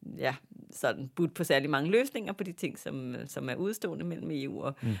sådan budt på særlig mange løsninger på de ting, som er udstående mellem EU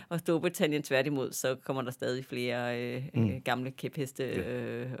og Storbritannien. Tværtimod, så kommer der stadig flere gamle kæpheste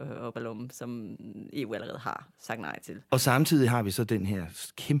op ad lommen, som EU allerede har sagt nej til. Og samtidig har vi så den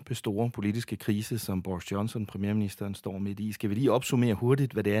her kæmpe store politiske krise, som Boris Johnson, premierministeren, står midt i. Skal vi lige opsummere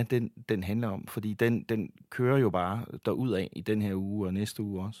hurtigt, hvad det er, den handler om? Fordi den kører jo bare derudad i den her uge og næste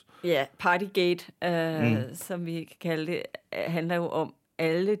uge også. Ja, Partygate, som vi kan kalde det, handler jo om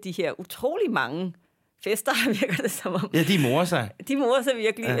alle de her utrolig mange fester, virker det som om. Ja, de morer sig. De morer sig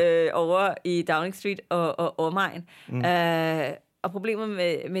virkelig over i Downing Street og omegn. Og problemet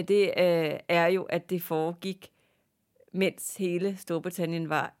med det er jo, at det foregik, mens hele Storbritannien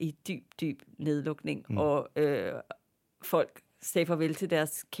var i dyb nedlukning, og folk sagde farvel til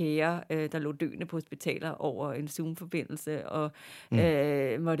deres kære, der lå døende på hospitaler over en Zoom-forbindelse, og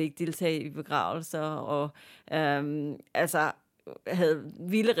måtte ikke deltage i begravelser, og altså havde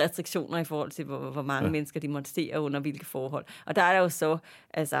vilde restriktioner i forhold til, hvor mange mennesker de måtte se, og under hvilke forhold. Og der er der jo så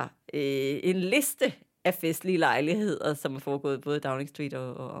altså en liste af festlige lejligheder, som er foregået både Downing Street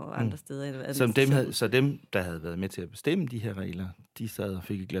og andre steder. Så dem, der havde været med til at bestemme de her regler, de sad og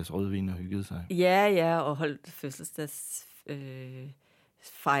fik et glas rødvin og hyggede sig? Ja, og holdt fødselsdags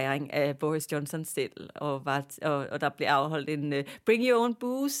fejring af Boris Johnson selv, og der blev afholdt en Bring Your Own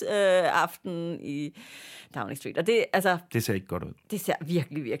Booze aften i Downing Street. Og det ser ikke godt ud. Det ser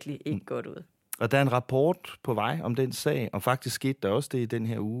virkelig, virkelig ikke godt ud. Og der er en rapport på vej om den sag, og faktisk skete der også det i den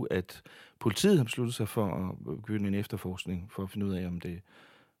her uge, at politiet har besluttet sig for at begynde en efterforskning for at finde ud af, om det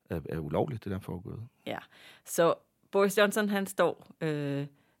er ulovligt, det der er foregået. Ja, så Boris Johnson, han står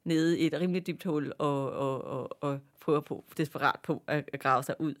nede i et rimelig dybt hul og prøver desperat på at grave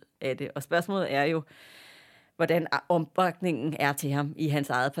sig ud af det. Og spørgsmålet er jo, hvordan opbakningen er til ham i hans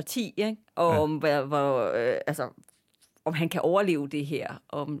eget parti, ikke? Og om han kan overleve det her,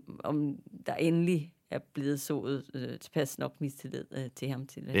 om der endelig er blevet sået tilpas nok mistillid til ham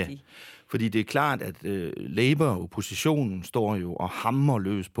til at sige. Fordi det er klart, at Labour og oppositionen står jo og hammer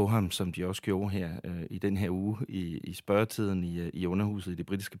løs på ham, som de også gjorde her i den her uge i spørgetiden i underhuset i det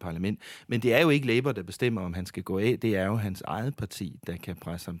britiske parlament. Men det er jo ikke Labour, der bestemmer, om han skal gå af. Det er jo hans eget parti, der kan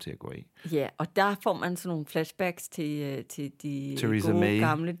presse ham til at gå af. Ja, og der får man sådan nogle flashbacks til de Theresa gode May.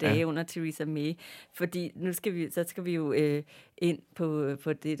 gamle dage under Theresa May. Fordi nu skal vi jo ind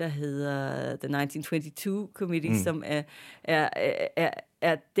på det, der hedder The 1922 Committee, som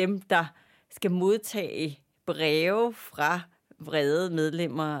er dem, der skal modtage breve fra vrede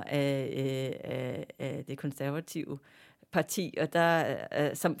medlemmer af det konservative parti, og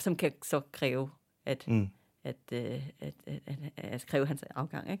der som kan så kræve at kræve hans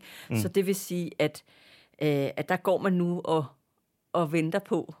afgang. Ikke? Så det vil sige, at der går man nu og venter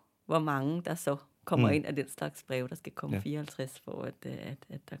på, hvor mange der så kommer ind af den slags breve. Der skal komme 54 for,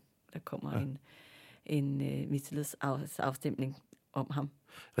 at der kommer en mistillidsafstemning om ham.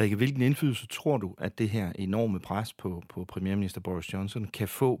 Rikke, hvilken indflydelse tror du, at det her enorme pres på premierminister Boris Johnson kan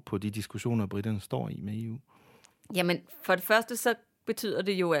få på de diskussioner, britterne står i med EU? Jamen, for det første så betyder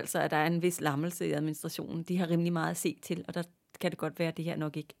det jo altså, at der er en vis lammelse i administrationen. De har rimelig meget at se til, og der kan det godt være, at det her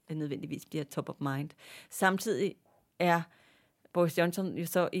nok ikke nødvendigvis bliver top of mind. Samtidig er Boris Johnson jo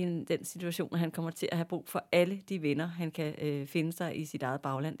så i den situation, at han kommer til at have brug for alle de venner, han kan finde sig i sit eget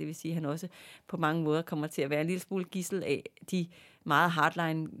bagland. Det vil sige, at han også på mange måder kommer til at være en lille smule gidsel af de meget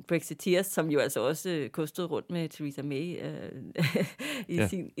hardline Brexiteers, som jo altså også kostede rundt med Theresa May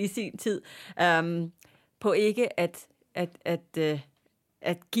i sin tid. På ikke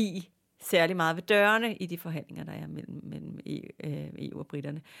at give særlig meget ved dørene i de forhandlinger, der er mellem EU og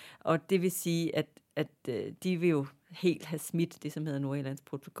britterne. Og det vil sige, at de vil jo helt have smidt det, som hedder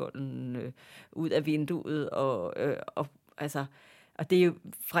Nordirlandsprotokollen, ud af vinduet, og det er jo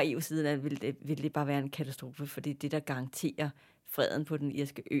fra EU-siden, at vil det bare være en katastrofe, fordi det, der garanterer freden på den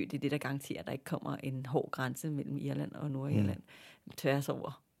irske ø, det er det, der garanterer, at der ikke kommer en hård grænse mellem Irland og Nordirland tværs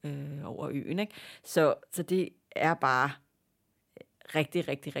over øen. Ikke? Så det er bare rigtig,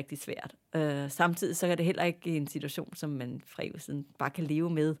 rigtig, rigtig svært. Samtidig så er det heller ikke en situation, som man fra EU-siden bare kan leve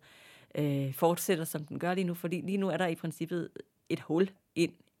med, fortsætter, som den gør lige nu, fordi lige nu er der i princippet et hul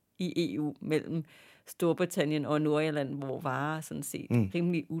ind i EU mellem Storbritannien og Nordirland, hvor varer sådan set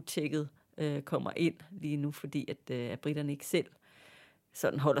rimelig utjekket kommer ind lige nu, fordi at britterne ikke selv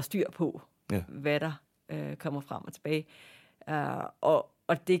sådan holder styr på, hvad der kommer frem og tilbage.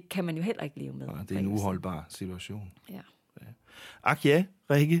 Og det kan man jo heller ikke leve med. Ja, det er en uholdbar situation. Ja. Ak ja,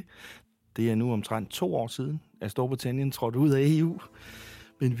 Rikke. Det er nu omtrent 2 år siden, at Storbritannien trådte ud af EU.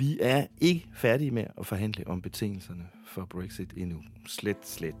 Men vi er ikke færdige med at forhandle om betingelserne for Brexit endnu.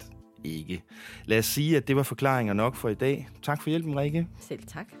 Slet ikke. Lad os sige, at det var forklaringer nok for i dag. Tak for hjælpen, Rikke. Selv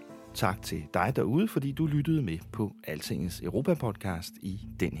tak. Tak til dig derude, fordi du lyttede med på Altingets Europa-podcast i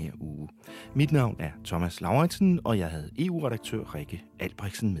den her uge. Mit navn er Thomas Lauritsen, og jeg havde EU-redaktør Rikke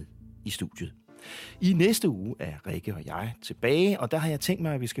Albrechtsen med i studiet. I næste uge er Rikke og jeg tilbage, og der har jeg tænkt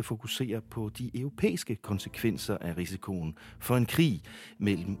mig, at vi skal fokusere på de europæiske konsekvenser af risikoen for en krig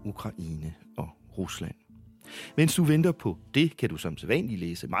mellem Ukraine og Rusland. Mens du venter på det, kan du som sædvanligt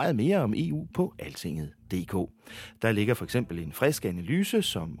læse meget mere om EU på altinget.dk. Der ligger for eksempel en frisk analyse,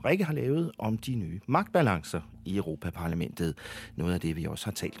 som Rikke har lavet om de nye magtbalancer i Europaparlamentet. Noget af det, vi også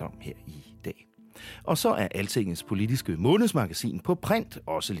har talt om her i dag. Og så er Altingets politiske månedsmagasin på print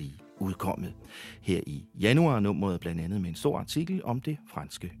også lige udkommet. Her i januar-nummeret blandt andet med en stor artikel om det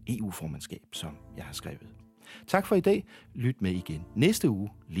franske EU-formandskab, som jeg har skrevet. Tak for i dag. Lyt med igen næste uge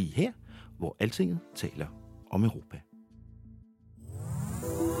lige her, hvor Altinget taler om Europa.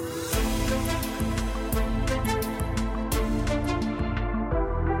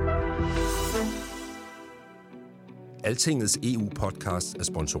 Altingets EU-podcast er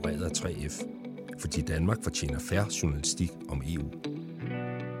sponsoreret af 3F, fordi Danmark fortjener fair journalistik om EU.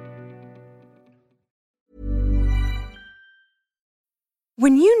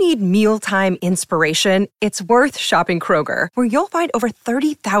 When you need mealtime inspiration, it's worth shopping Kroger, where you'll find over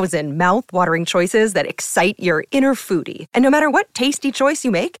 30,000 mouth-watering choices that excite your inner foodie. And no matter what tasty choice you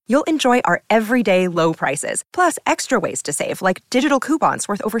make, you'll enjoy our everyday low prices, plus extra ways to save, like digital coupons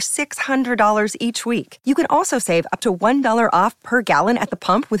worth over $600 each week. You can also save up to $1 off per gallon at the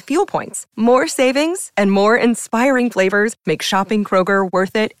pump with fuel points. More savings and more inspiring flavors make shopping Kroger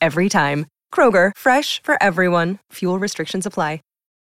worth it every time. Kroger, fresh for everyone. Fuel restrictions apply.